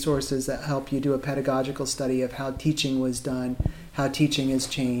of resources that help you do a pedagogical study of how teaching was done, how teaching has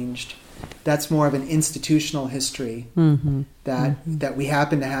changed. That's more of an institutional history that we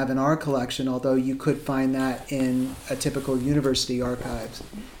happen to have in our collection, although you could find that in a typical university archives.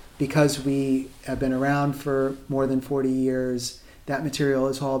 Because we have been around for more than 40 years, that material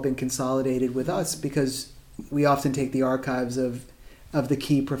has all been consolidated with us because we often take the archives of the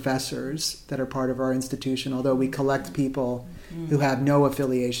key professors that are part of our institution, although we collect people who have no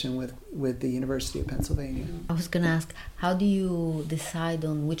affiliation with the University of Pennsylvania. I was going to ask, how do you decide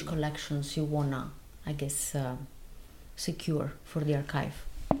on which collections you want to, I guess, secure for the archive?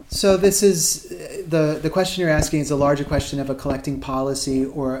 So this is, the question you're asking is a larger question of a collecting policy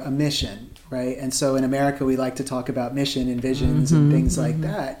or a mission, right? And so in America, we like to talk about mission and visions and things like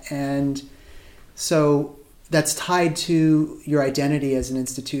that. And so that's tied to your identity as an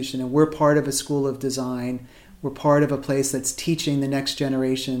institution. And we're part of a school of design. We're part of a place that's teaching the next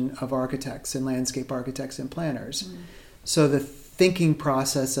generation of architects and landscape architects and planners. So the thinking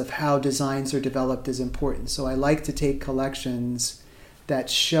process of how designs are developed is important. So I like to take collections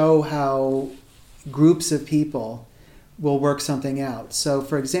that show how groups of people will work something out. So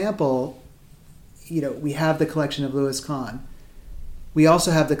for example, we have the collection of Louis Kahn. We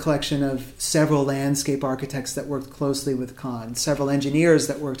also have the collection of several landscape architects that worked closely with Kahn, several engineers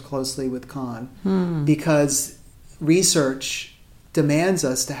that worked closely with Kahn, because research demands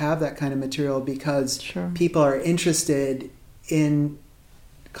us to have that kind of material because people are interested in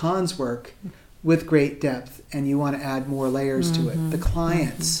Kahn's work with great depth, and you want to add more layers to it. The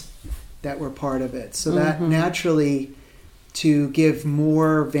clients that were part of it. So that naturally, to give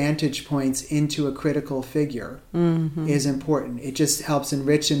more vantage points into a critical figure is important. It just helps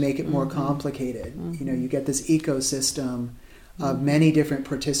enrich and make it more complicated. You get this ecosystem of many different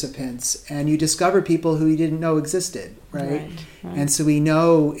participants, and you discover people who you didn't know existed, right? And so we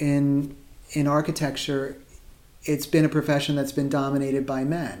know in architecture, it's been a profession that's been dominated by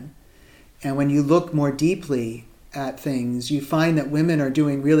men. And when you look more deeply at things, you find that women are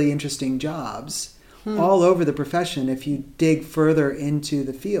doing really interesting jobs, all over the profession if you dig further into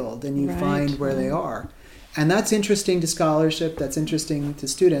the field and you find where they are. And that's interesting to scholarship, that's interesting to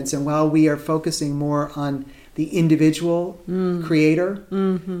students. And while we are focusing more on the individual creator,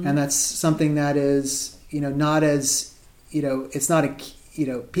 and that's something that is, not as, it's not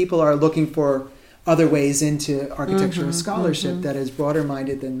people are looking for other ways into architecture scholarship that is broader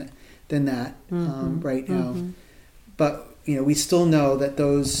minded than that right now. But we still know that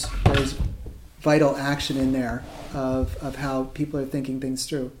there's vital action in there of how people are thinking things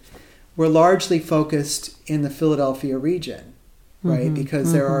through. We're largely focused in the Philadelphia region, right?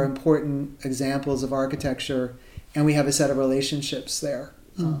 Because there are important examples of architecture, and we have a set of relationships there.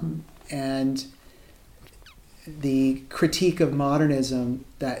 And the critique of modernism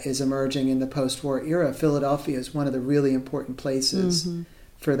that is emerging in the post-war era, Philadelphia is one of the really important places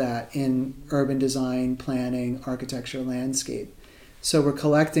for that in urban design, planning, architecture, landscape. So we're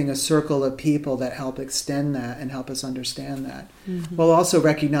collecting a circle of people that help extend that and help us understand that. While also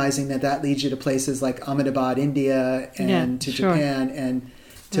recognizing that leads you to places like Ahmedabad, India, and to Japan, and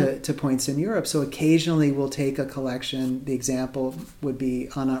to points in Europe. So occasionally we'll take a collection. The example would be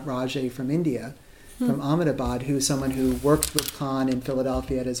Anant Raje from India, from Ahmedabad, who's someone who worked with Khan in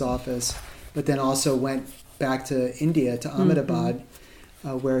Philadelphia at his office, but then also went back to India, to Ahmedabad,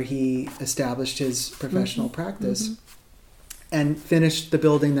 where he established his professional practice. And finished the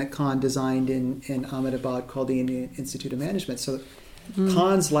building that Khan designed in Ahmedabad called the Indian Institute of Management. So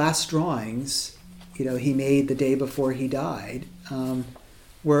Khan's last drawings, he made the day before he died,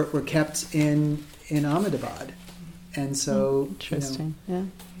 were kept in Ahmedabad. And so Interesting.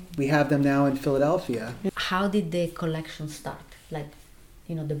 we have them now in Philadelphia. How did the collection start? Like,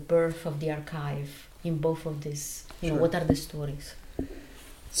 the birth of the archive in both of these, what are the stories?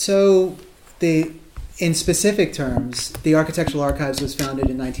 So in specific terms, the Architectural Archives was founded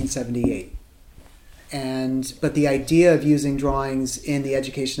in 1978. But the idea of using drawings in the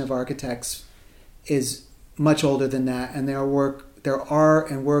education of architects is much older than that, and there are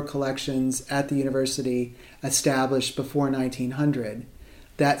and were collections at the university established before 1900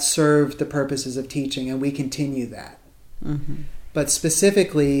 that served the purposes of teaching, and we continue that. But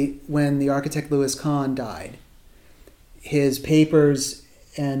specifically, when the architect Louis Kahn died, his papers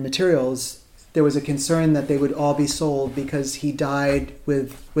and materials, there was a concern that they would all be sold because he died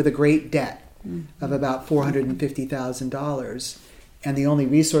with a great debt of about $450,000. And the only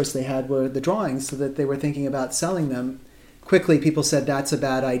resource they had were the drawings, so that they were thinking about selling them. Quickly, people said that's a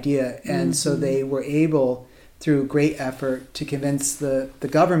bad idea. And so they were able, through great effort, to convince the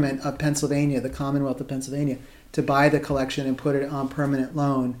government of Pennsylvania, the Commonwealth of Pennsylvania, to buy the collection and put it on permanent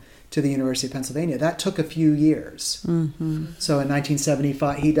loan to the University of Pennsylvania. That took a few years. So in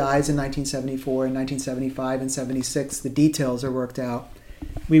 1975, he dies in 1974. In 1975 and 76, the details are worked out.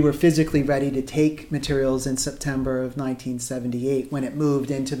 We were physically ready to take materials in September of 1978 when it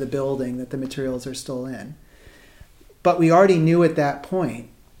moved into the building that the materials are still in. But we already knew at that point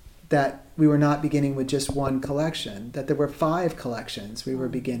that we were not beginning with just one collection, that there were 5 collections we were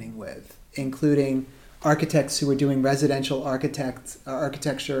beginning with, including architects who were doing residential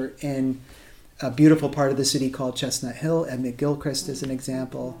architecture in a beautiful part of the city called Chestnut Hill. Edmund Gilchrist is an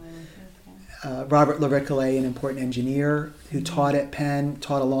example. Robert Loricole, an important engineer who taught at Penn,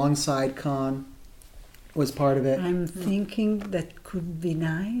 taught alongside Kahn, was part of it. I'm thinking that could be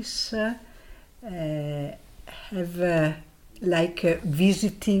nice, have like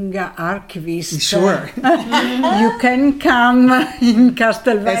visiting archivist. Sure. You can come in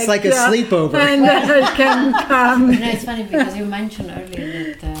Castelvecchio. It's like a sleepover. And I can come. It's funny because you mentioned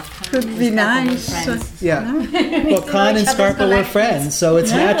earlier that could be nice. Yeah. Well, Kahn and Scarpa were friends, so it's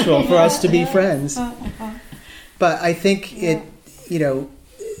natural for us to be friends. But I think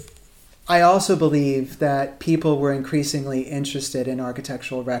I also believe that people were increasingly interested in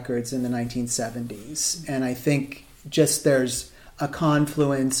architectural records in the 1970s. And I think just there's a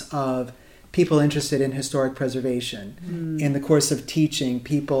confluence of people interested in historic preservation. In the course of teaching,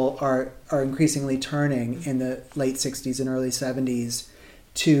 people are increasingly turning in the late 60s and early 70s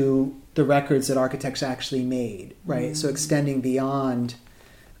to the records that architects actually made, right? So extending beyond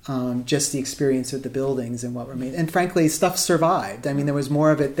just the experience of the buildings and what were made. And frankly, stuff survived. I mean, there was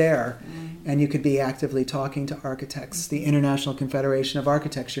more of it there. And you could be actively talking to architects. The International Confederation of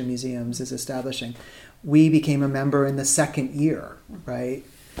Architecture Museums is establishing. We became a member in the second year, right?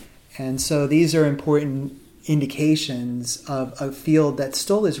 And so these are important indications of a field that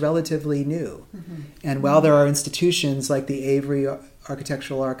still is relatively new. And while there are institutions like the Avery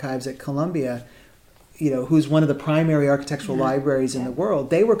Architectural Archives at Columbia, who's one of the primary architectural libraries in the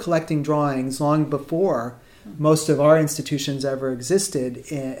world, they were collecting drawings long before most of our institutions ever existed,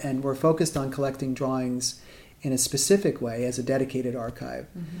 and we're focused on collecting drawings in a specific way as a dedicated archive.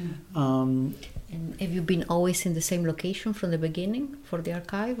 And have you been always in the same location from the beginning for the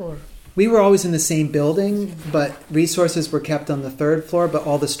archive, or? We were always in the same building, but resources were kept on the 3rd floor, but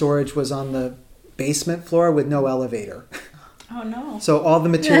all the storage was on the basement floor with no elevator. Oh no. So all the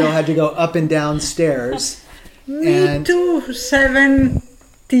material had to go up and down stairs. Me too, 70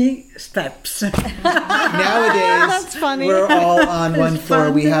 steps. Nowadays, That's funny. we're all on one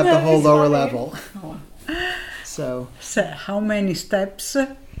floor. We have the whole lower level. So How many steps?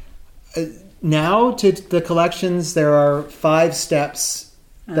 now to the collections, there are 5 steps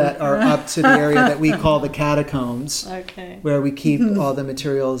that are up to the area that we call the catacombs, Okay. where we keep all the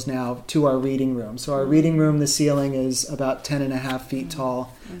materials now, to our reading room. So our reading room, the ceiling is about 10.5 feet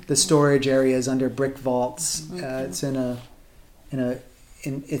tall. The storage area is under brick vaults. It's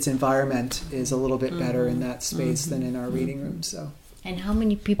its environment is a little bit better in that space than in our reading room. So. And how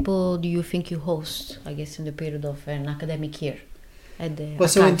many people do you think you host, I guess, in the period of an academic year? Well,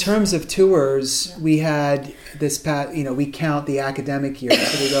 so in terms of tours, we had this past, we count the academic year.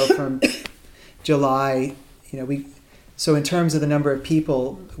 So we go from July, so in terms of the number of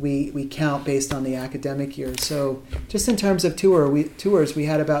people, we count based on the academic year. So just in terms of tours, we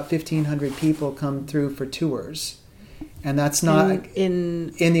had about 1,500 people come through for tours. And that's not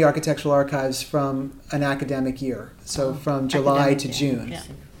in the architectural archives from an academic year. So from July to June. Yeah.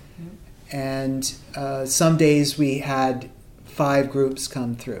 And some days we had 5 groups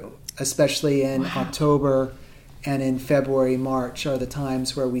come through, especially in October and in February, March are the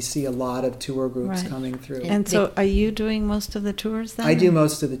times where we see a lot of tour groups coming through. And so are you doing most of the tours then? I do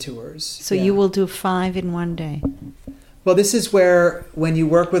most of the tours. So you will do 5 in one day? Well, this is where, when you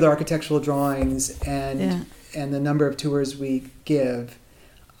work with architectural drawings and the number of tours we give,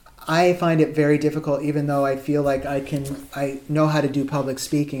 I find it very difficult, even though I feel like I know how to do public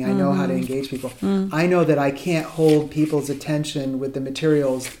speaking, I know how to engage people. I know that I can't hold people's attention with the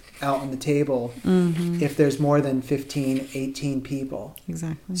materials out on the table if there's more than 15, 18 people.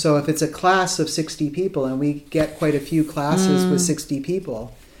 Exactly. So if it's a class of 60 people, and we get quite a few classes with 60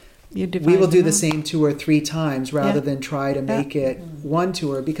 people, we will do the same tour 3 times rather than try to make it one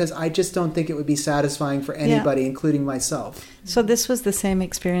tour, because I just don't think it would be satisfying for anybody, including myself. So this was the same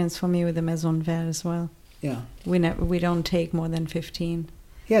experience for me with the Maison Verte as well. Yeah. We don't take more than 15.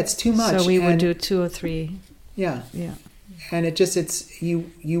 Yeah, it's too much. So we would do 2 or 3. Yeah. Yeah. And it's you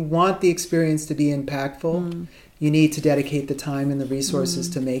want the experience to be impactful. You need to dedicate the time and the resources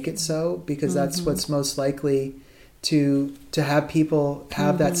to make it so, because that's what's most likely to have people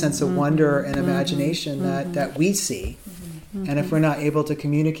have that sense of wonder and imagination that we see. And if we're not able to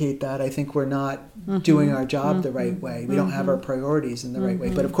communicate that, I think we're not doing our job the right way. We don't have our priorities in the right way.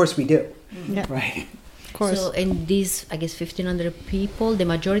 But of course we do. Yeah. Right. Of course. So in these, I guess, 1,500 people, the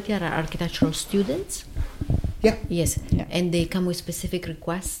majority are architectural students? Yeah. Yes. Yeah. And they come with specific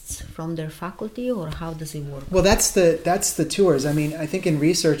requests from their faculty, or how does it work? Well, that's the tours. I mean, I think in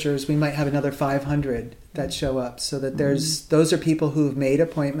researchers we might have another 500 that show up, so that those are people who've made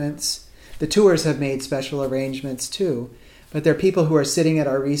appointments. The tours have made special arrangements too, but there are people who are sitting at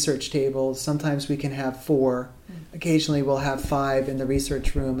our research tables. Sometimes we can have 4. Occasionally we'll have 5 in the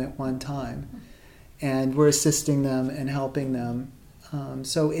research room at one time, and we're assisting them and helping them.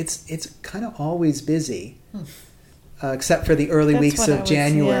 So it's kind of always busy. Except for the early weeks of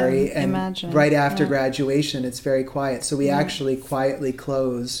January and right after graduation, it's very quiet. So we actually quietly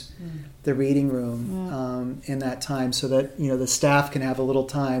close the reading room in that time, so that the staff can have a little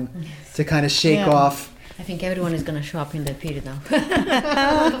time to kind of shake off. I think everyone is going to show up in that period now.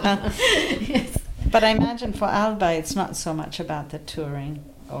 Yes. But I imagine for Alba, it's not so much about the touring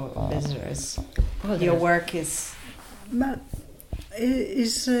or visitors. Your work is. But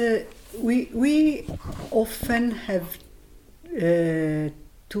we often have a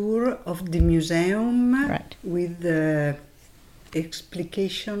tour of the museum with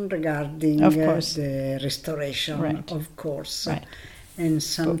explication regarding the restoration, of course. Right. And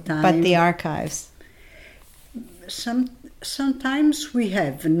sometimes, but the archives. Sometimes we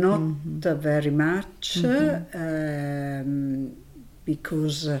have not very much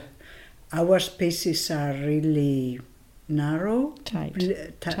because our spaces are really narrow, tight.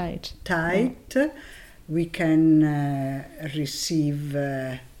 We can receive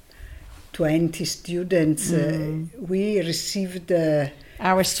 20 students. We received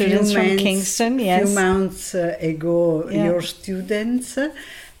our students from Kingston, few months ago, your students,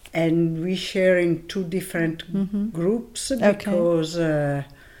 and we share in 2 different groups because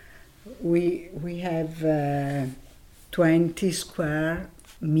we have 20 square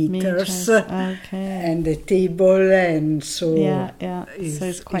meters. Okay. And the table, and so So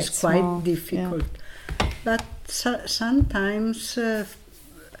it's quite small. difficult. But sometimes,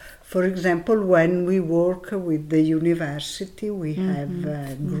 for example, when we work with the university, we have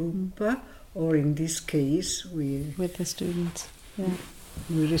a group, or in this case, with the students. Yeah.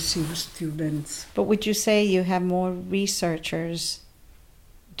 We receive students. But would you say you have more researchers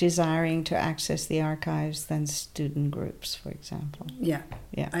desiring to access the archives than student groups, for example? Yeah.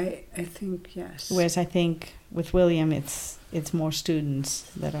 Yeah. I think yes. Whereas I think with William, it's more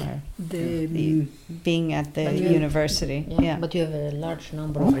students that are being at the university. Yeah, but you have a large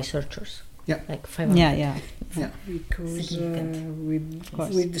number of researchers. Yeah. Like 500. Yeah. Because Of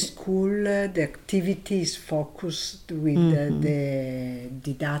course. with the school, the activity is focused with the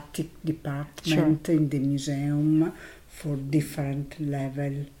didactic department in the museum for different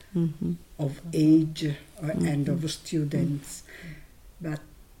level of age and of students. But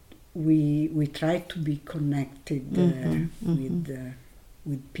we try to be connected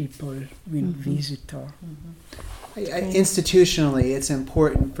with people, with visitors. Institutionally, it's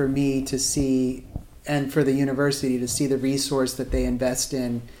important for me to see, and for the university to see, the resource that they invest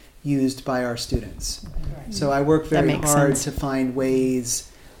in used by our students. Right. So I work very hard to find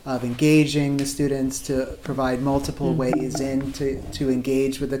ways of engaging the students, to provide multiple ways in to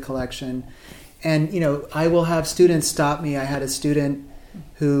engage with the collection. And, I will have students stop me. I had a student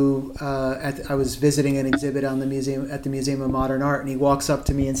who I was visiting an exhibit at the Museum of Modern Art, and he walks up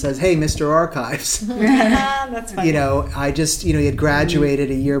to me and says, "Hey, Mr. Archives." That's funny. I just, he had graduated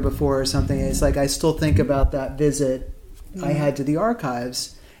a year before or something. And it's like, I still think about that visit I had to the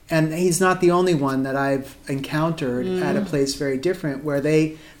archives. And he's not the only one that I've encountered at a place very different, where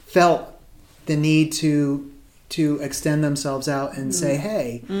they felt the need to extend themselves out and say,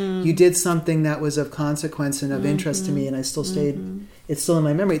 "Hey, you did something that was of consequence and of interest to me, and I still stayed. It's still in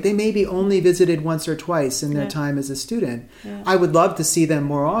my memory." They maybe only visited once or twice in their time as a student. Yeah. I would love to see them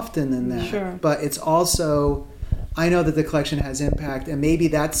more often than that. Sure. But it's also, I know that the collection has impact, and maybe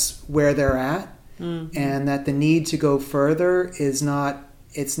that's where they're at, and that the need to go further is not.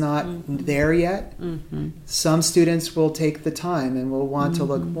 It's not there yet. Some students will take the time and will want to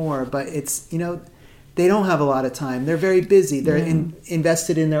look more, but it's, they don't have a lot of time. They're very busy. They're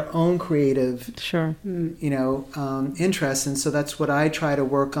invested in their own creative, interests. And so that's what I try to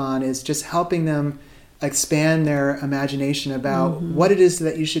work on, is just helping them expand their imagination about what it is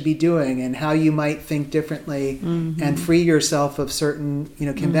that you should be doing and how you might think differently and free yourself of certain,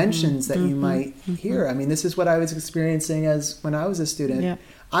 conventions that you might hear. I mean, this is what I was experiencing when I was a student. Yeah.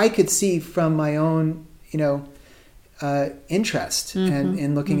 I could see from my own, interest and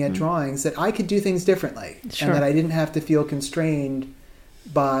in looking at drawings that I could do things differently, and that I didn't have to feel constrained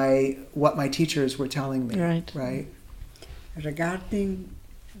by what my teachers were telling me. Right. Regarding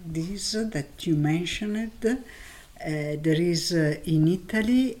this that you mentioned, there is in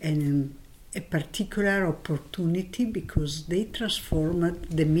Italy a particular opportunity, because they transformed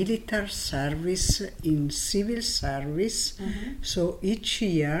the military service in civil service. So each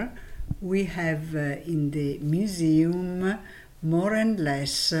year we have in the museum more and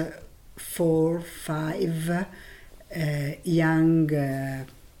less 4 or 5 young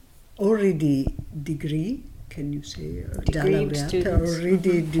already degree, can you say,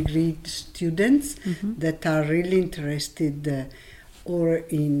 already degree students that are really interested or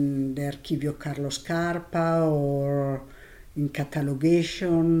in the Archivio Carlo Scarpa, or in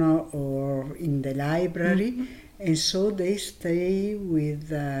catalogation, or in the library. And so they stay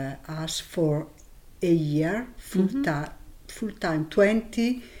with us for a year, full time,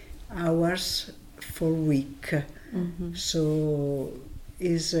 20 hours for week. So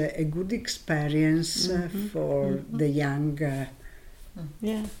is a good experience for the young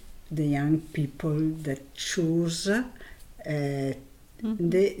people that choose.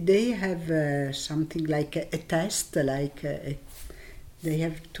 They have something like a test, like they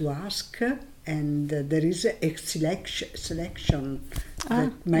have to ask, and there is a selection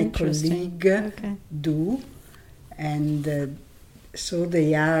that my colleague do, and so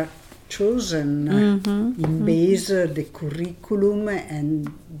they are chosen in base the curriculum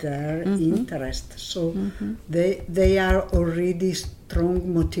and their interest. So they are already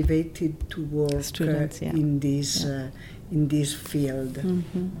strong motivated to work in this field.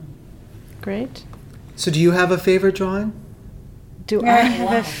 Great. So do you have a favorite drawing? Do I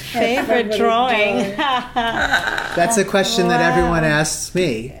have a favorite drawing? That's a question that everyone asks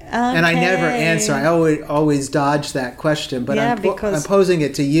me, and I never answer. I always dodge that question, but I'm posing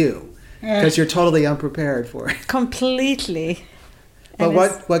it to you because you're totally unprepared for it. Completely.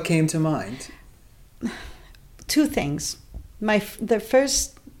 But what came to mind? 2 things. The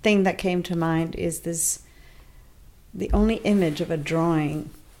first thing that came to mind is the only image of a drawing,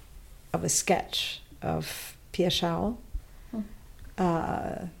 of a sketch of Pierre Charles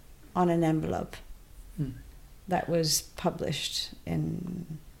on an envelope that was published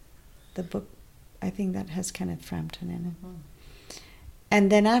in the book, I think that has Kenneth Frampton in it. And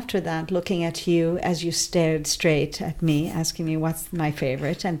then after that, looking at you as you stared straight at me, asking me what's my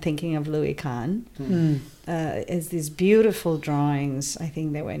favorite, and thinking of Louis Kahn, is these beautiful drawings, I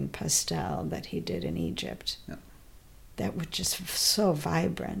think they were in pastel, that he did in Egypt. Yeah. That were just so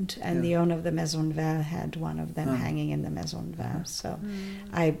vibrant. And the owner of the Maison Verte had one of them hanging in the Maison Verte. So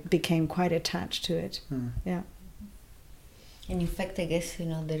I became quite attached to it. Yeah. And in fact, I guess,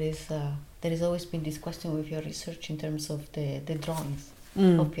 there has always been this question with your research in terms of the drawings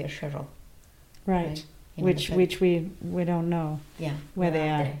of Pierre Charles. Right. Which we don't know where they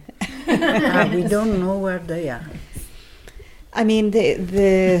are. We don't know where they are. I mean,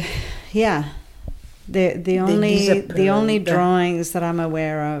 the only drawings that I'm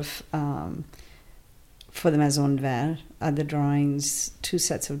aware of for the Maison Verte are the drawings, 2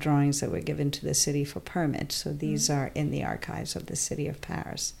 sets of drawings that were given to the city for permit. So these are in the archives of the city of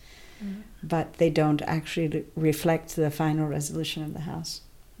Paris. But they don't actually reflect the final resolution of the house.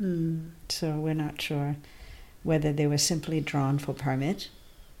 So we're not sure whether they were simply drawn for permit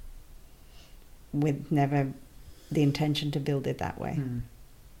with never the intention to build it that way.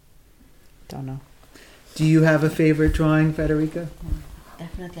 Don't know. Do you have a favorite drawing, Federica?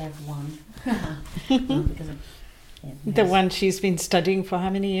 Definitely I have one. Because the one she's been studying for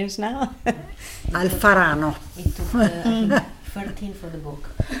how many years now? Alfarano. It took I think 13 for the book,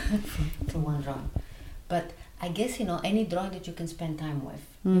 for one drawing. But I guess, any drawing that you can spend time with.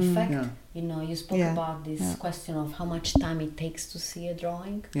 In fact, you spoke about this question of how much time it takes to see a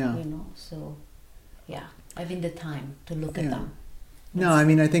drawing, so having the time to look at them. No, I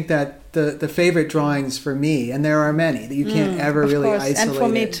mean, I think that the favorite drawings for me, and there are many, that you can't ever really isolate. And for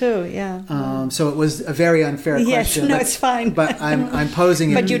me too, yeah. So it was a very unfair question. Yes, no, it's fine. But I'm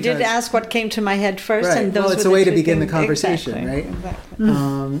posing it. But you did ask what came to my head first, right. and those well, it's were a way the to two begin the things. conversation, Exactly. right?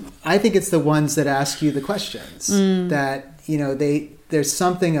 Exactly. I think it's the ones that ask you the questions that there's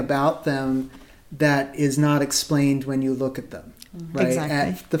something about them that is not explained when you look at them, right? Exactly.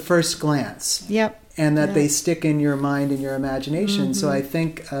 At the first glance. Yep. And that they stick in your mind and your imagination. So I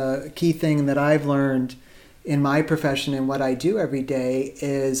think a key thing that I've learned in my profession and what I do every day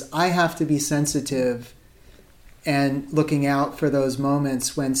is I have to be sensitive and looking out for those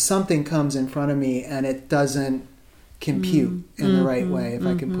moments when something comes in front of me and it doesn't compute in the right way, if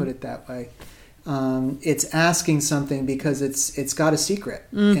I can put it that way. It's asking something because it's got a secret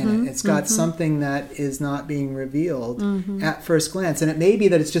in it. It's got something that is not being revealed at first glance. And it may be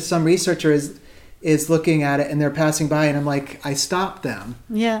that it's just some researcher is looking at it and they're passing by and I'm like, I stop them.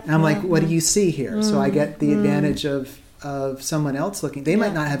 Yeah. And I'm like, what do you see here? So I get the advantage of someone else looking. They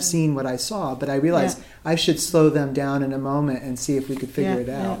might not have seen what I saw, but I realize I should slow them down in a moment and see if we could figure it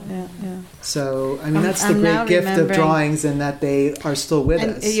out. So, I mean, that's the great gift of drawings, and that they are still with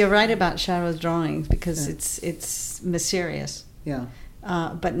us. You're right about Charlot's drawings, because it's mysterious. Yeah.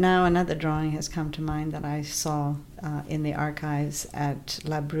 But now another drawing has come to mind that I saw in the archives at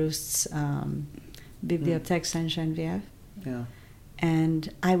La Brouste's Bibliothèque Sainte-Geneviève. Yeah.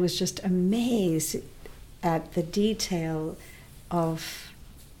 And I was just amazed at the detail of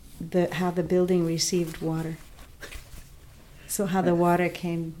how the building received water. So how the water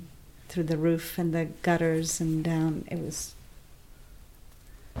came through the roof and the gutters and down.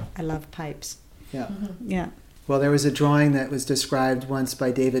 I love pipes. Yeah. Yeah. Well, there was a drawing that was described once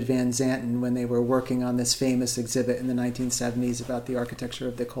by David Van Zanten when they were working on this famous exhibit in the 1970s about the architecture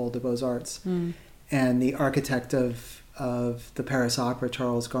of the École des Beaux-Arts. And the architect of the Paris Opera,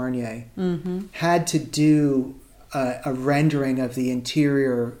 Charles Garnier, had to do a rendering of the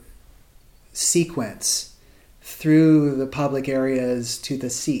interior sequence through the public areas to the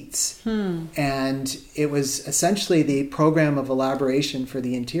seats. And it was essentially the program of elaboration for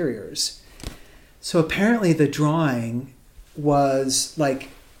the interiors. So apparently the drawing was like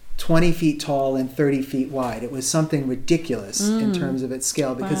 20 feet tall and 30 feet wide. It was something ridiculous in terms of its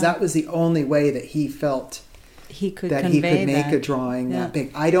scale, because that was the only way that he felt he could make a drawing that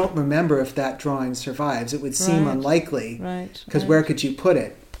big. I don't remember if that drawing survives. It would seem unlikely, because where could you put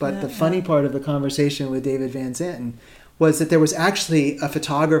it? But the funny part of the conversation with David Van Zanten was that there was actually a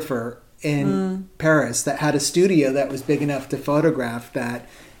photographer in Paris that had a studio that was big enough to photograph that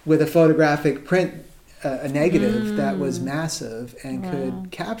with a photographic print a negative that was massive and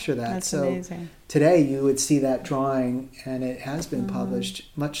could capture that. That's so amazing. Today you would see that drawing, and it has been published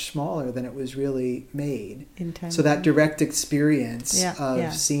much smaller than it was really made. So that direct experience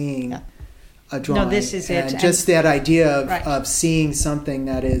of seeing a drawing, this is and it. just that idea of seeing something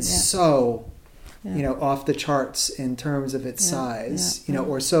that is so, Yeah. off the charts in terms of its size,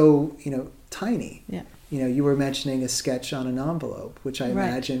 or so, tiny. Yeah. You were mentioning a sketch on an envelope, which I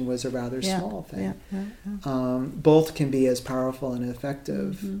imagine was a rather small thing. Both can be as powerful and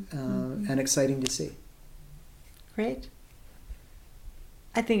effective and exciting to see. Great.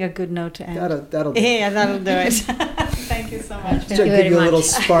 I think a good note to end. That'll do. Yeah, that'll do it. Thank you so much. Just give you a little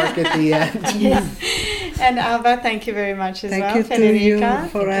spark at the end. And Alba, thank you very much as well. Thank you to Federica. you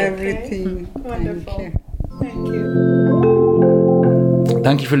for everything. Wonderful. Thank you. Thank you.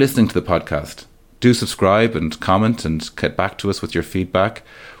 Thank you for listening to the podcast. Do subscribe and comment and get back to us with your feedback.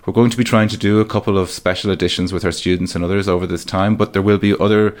 We're going to be trying to do a couple of special editions with our students and others over this time, but there will be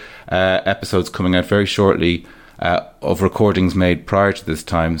other episodes coming out very shortly of recordings made prior to this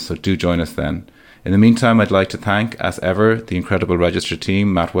time, so do join us then. In the meantime, I'd like to thank, as ever, the incredible Register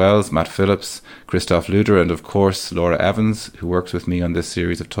team, Matt Wells, Matt Phillips, Christoph Luder, and of course Laura Evans, who works with me on this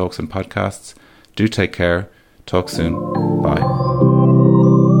series of talks and podcasts. Do take care. Talk soon. Bye.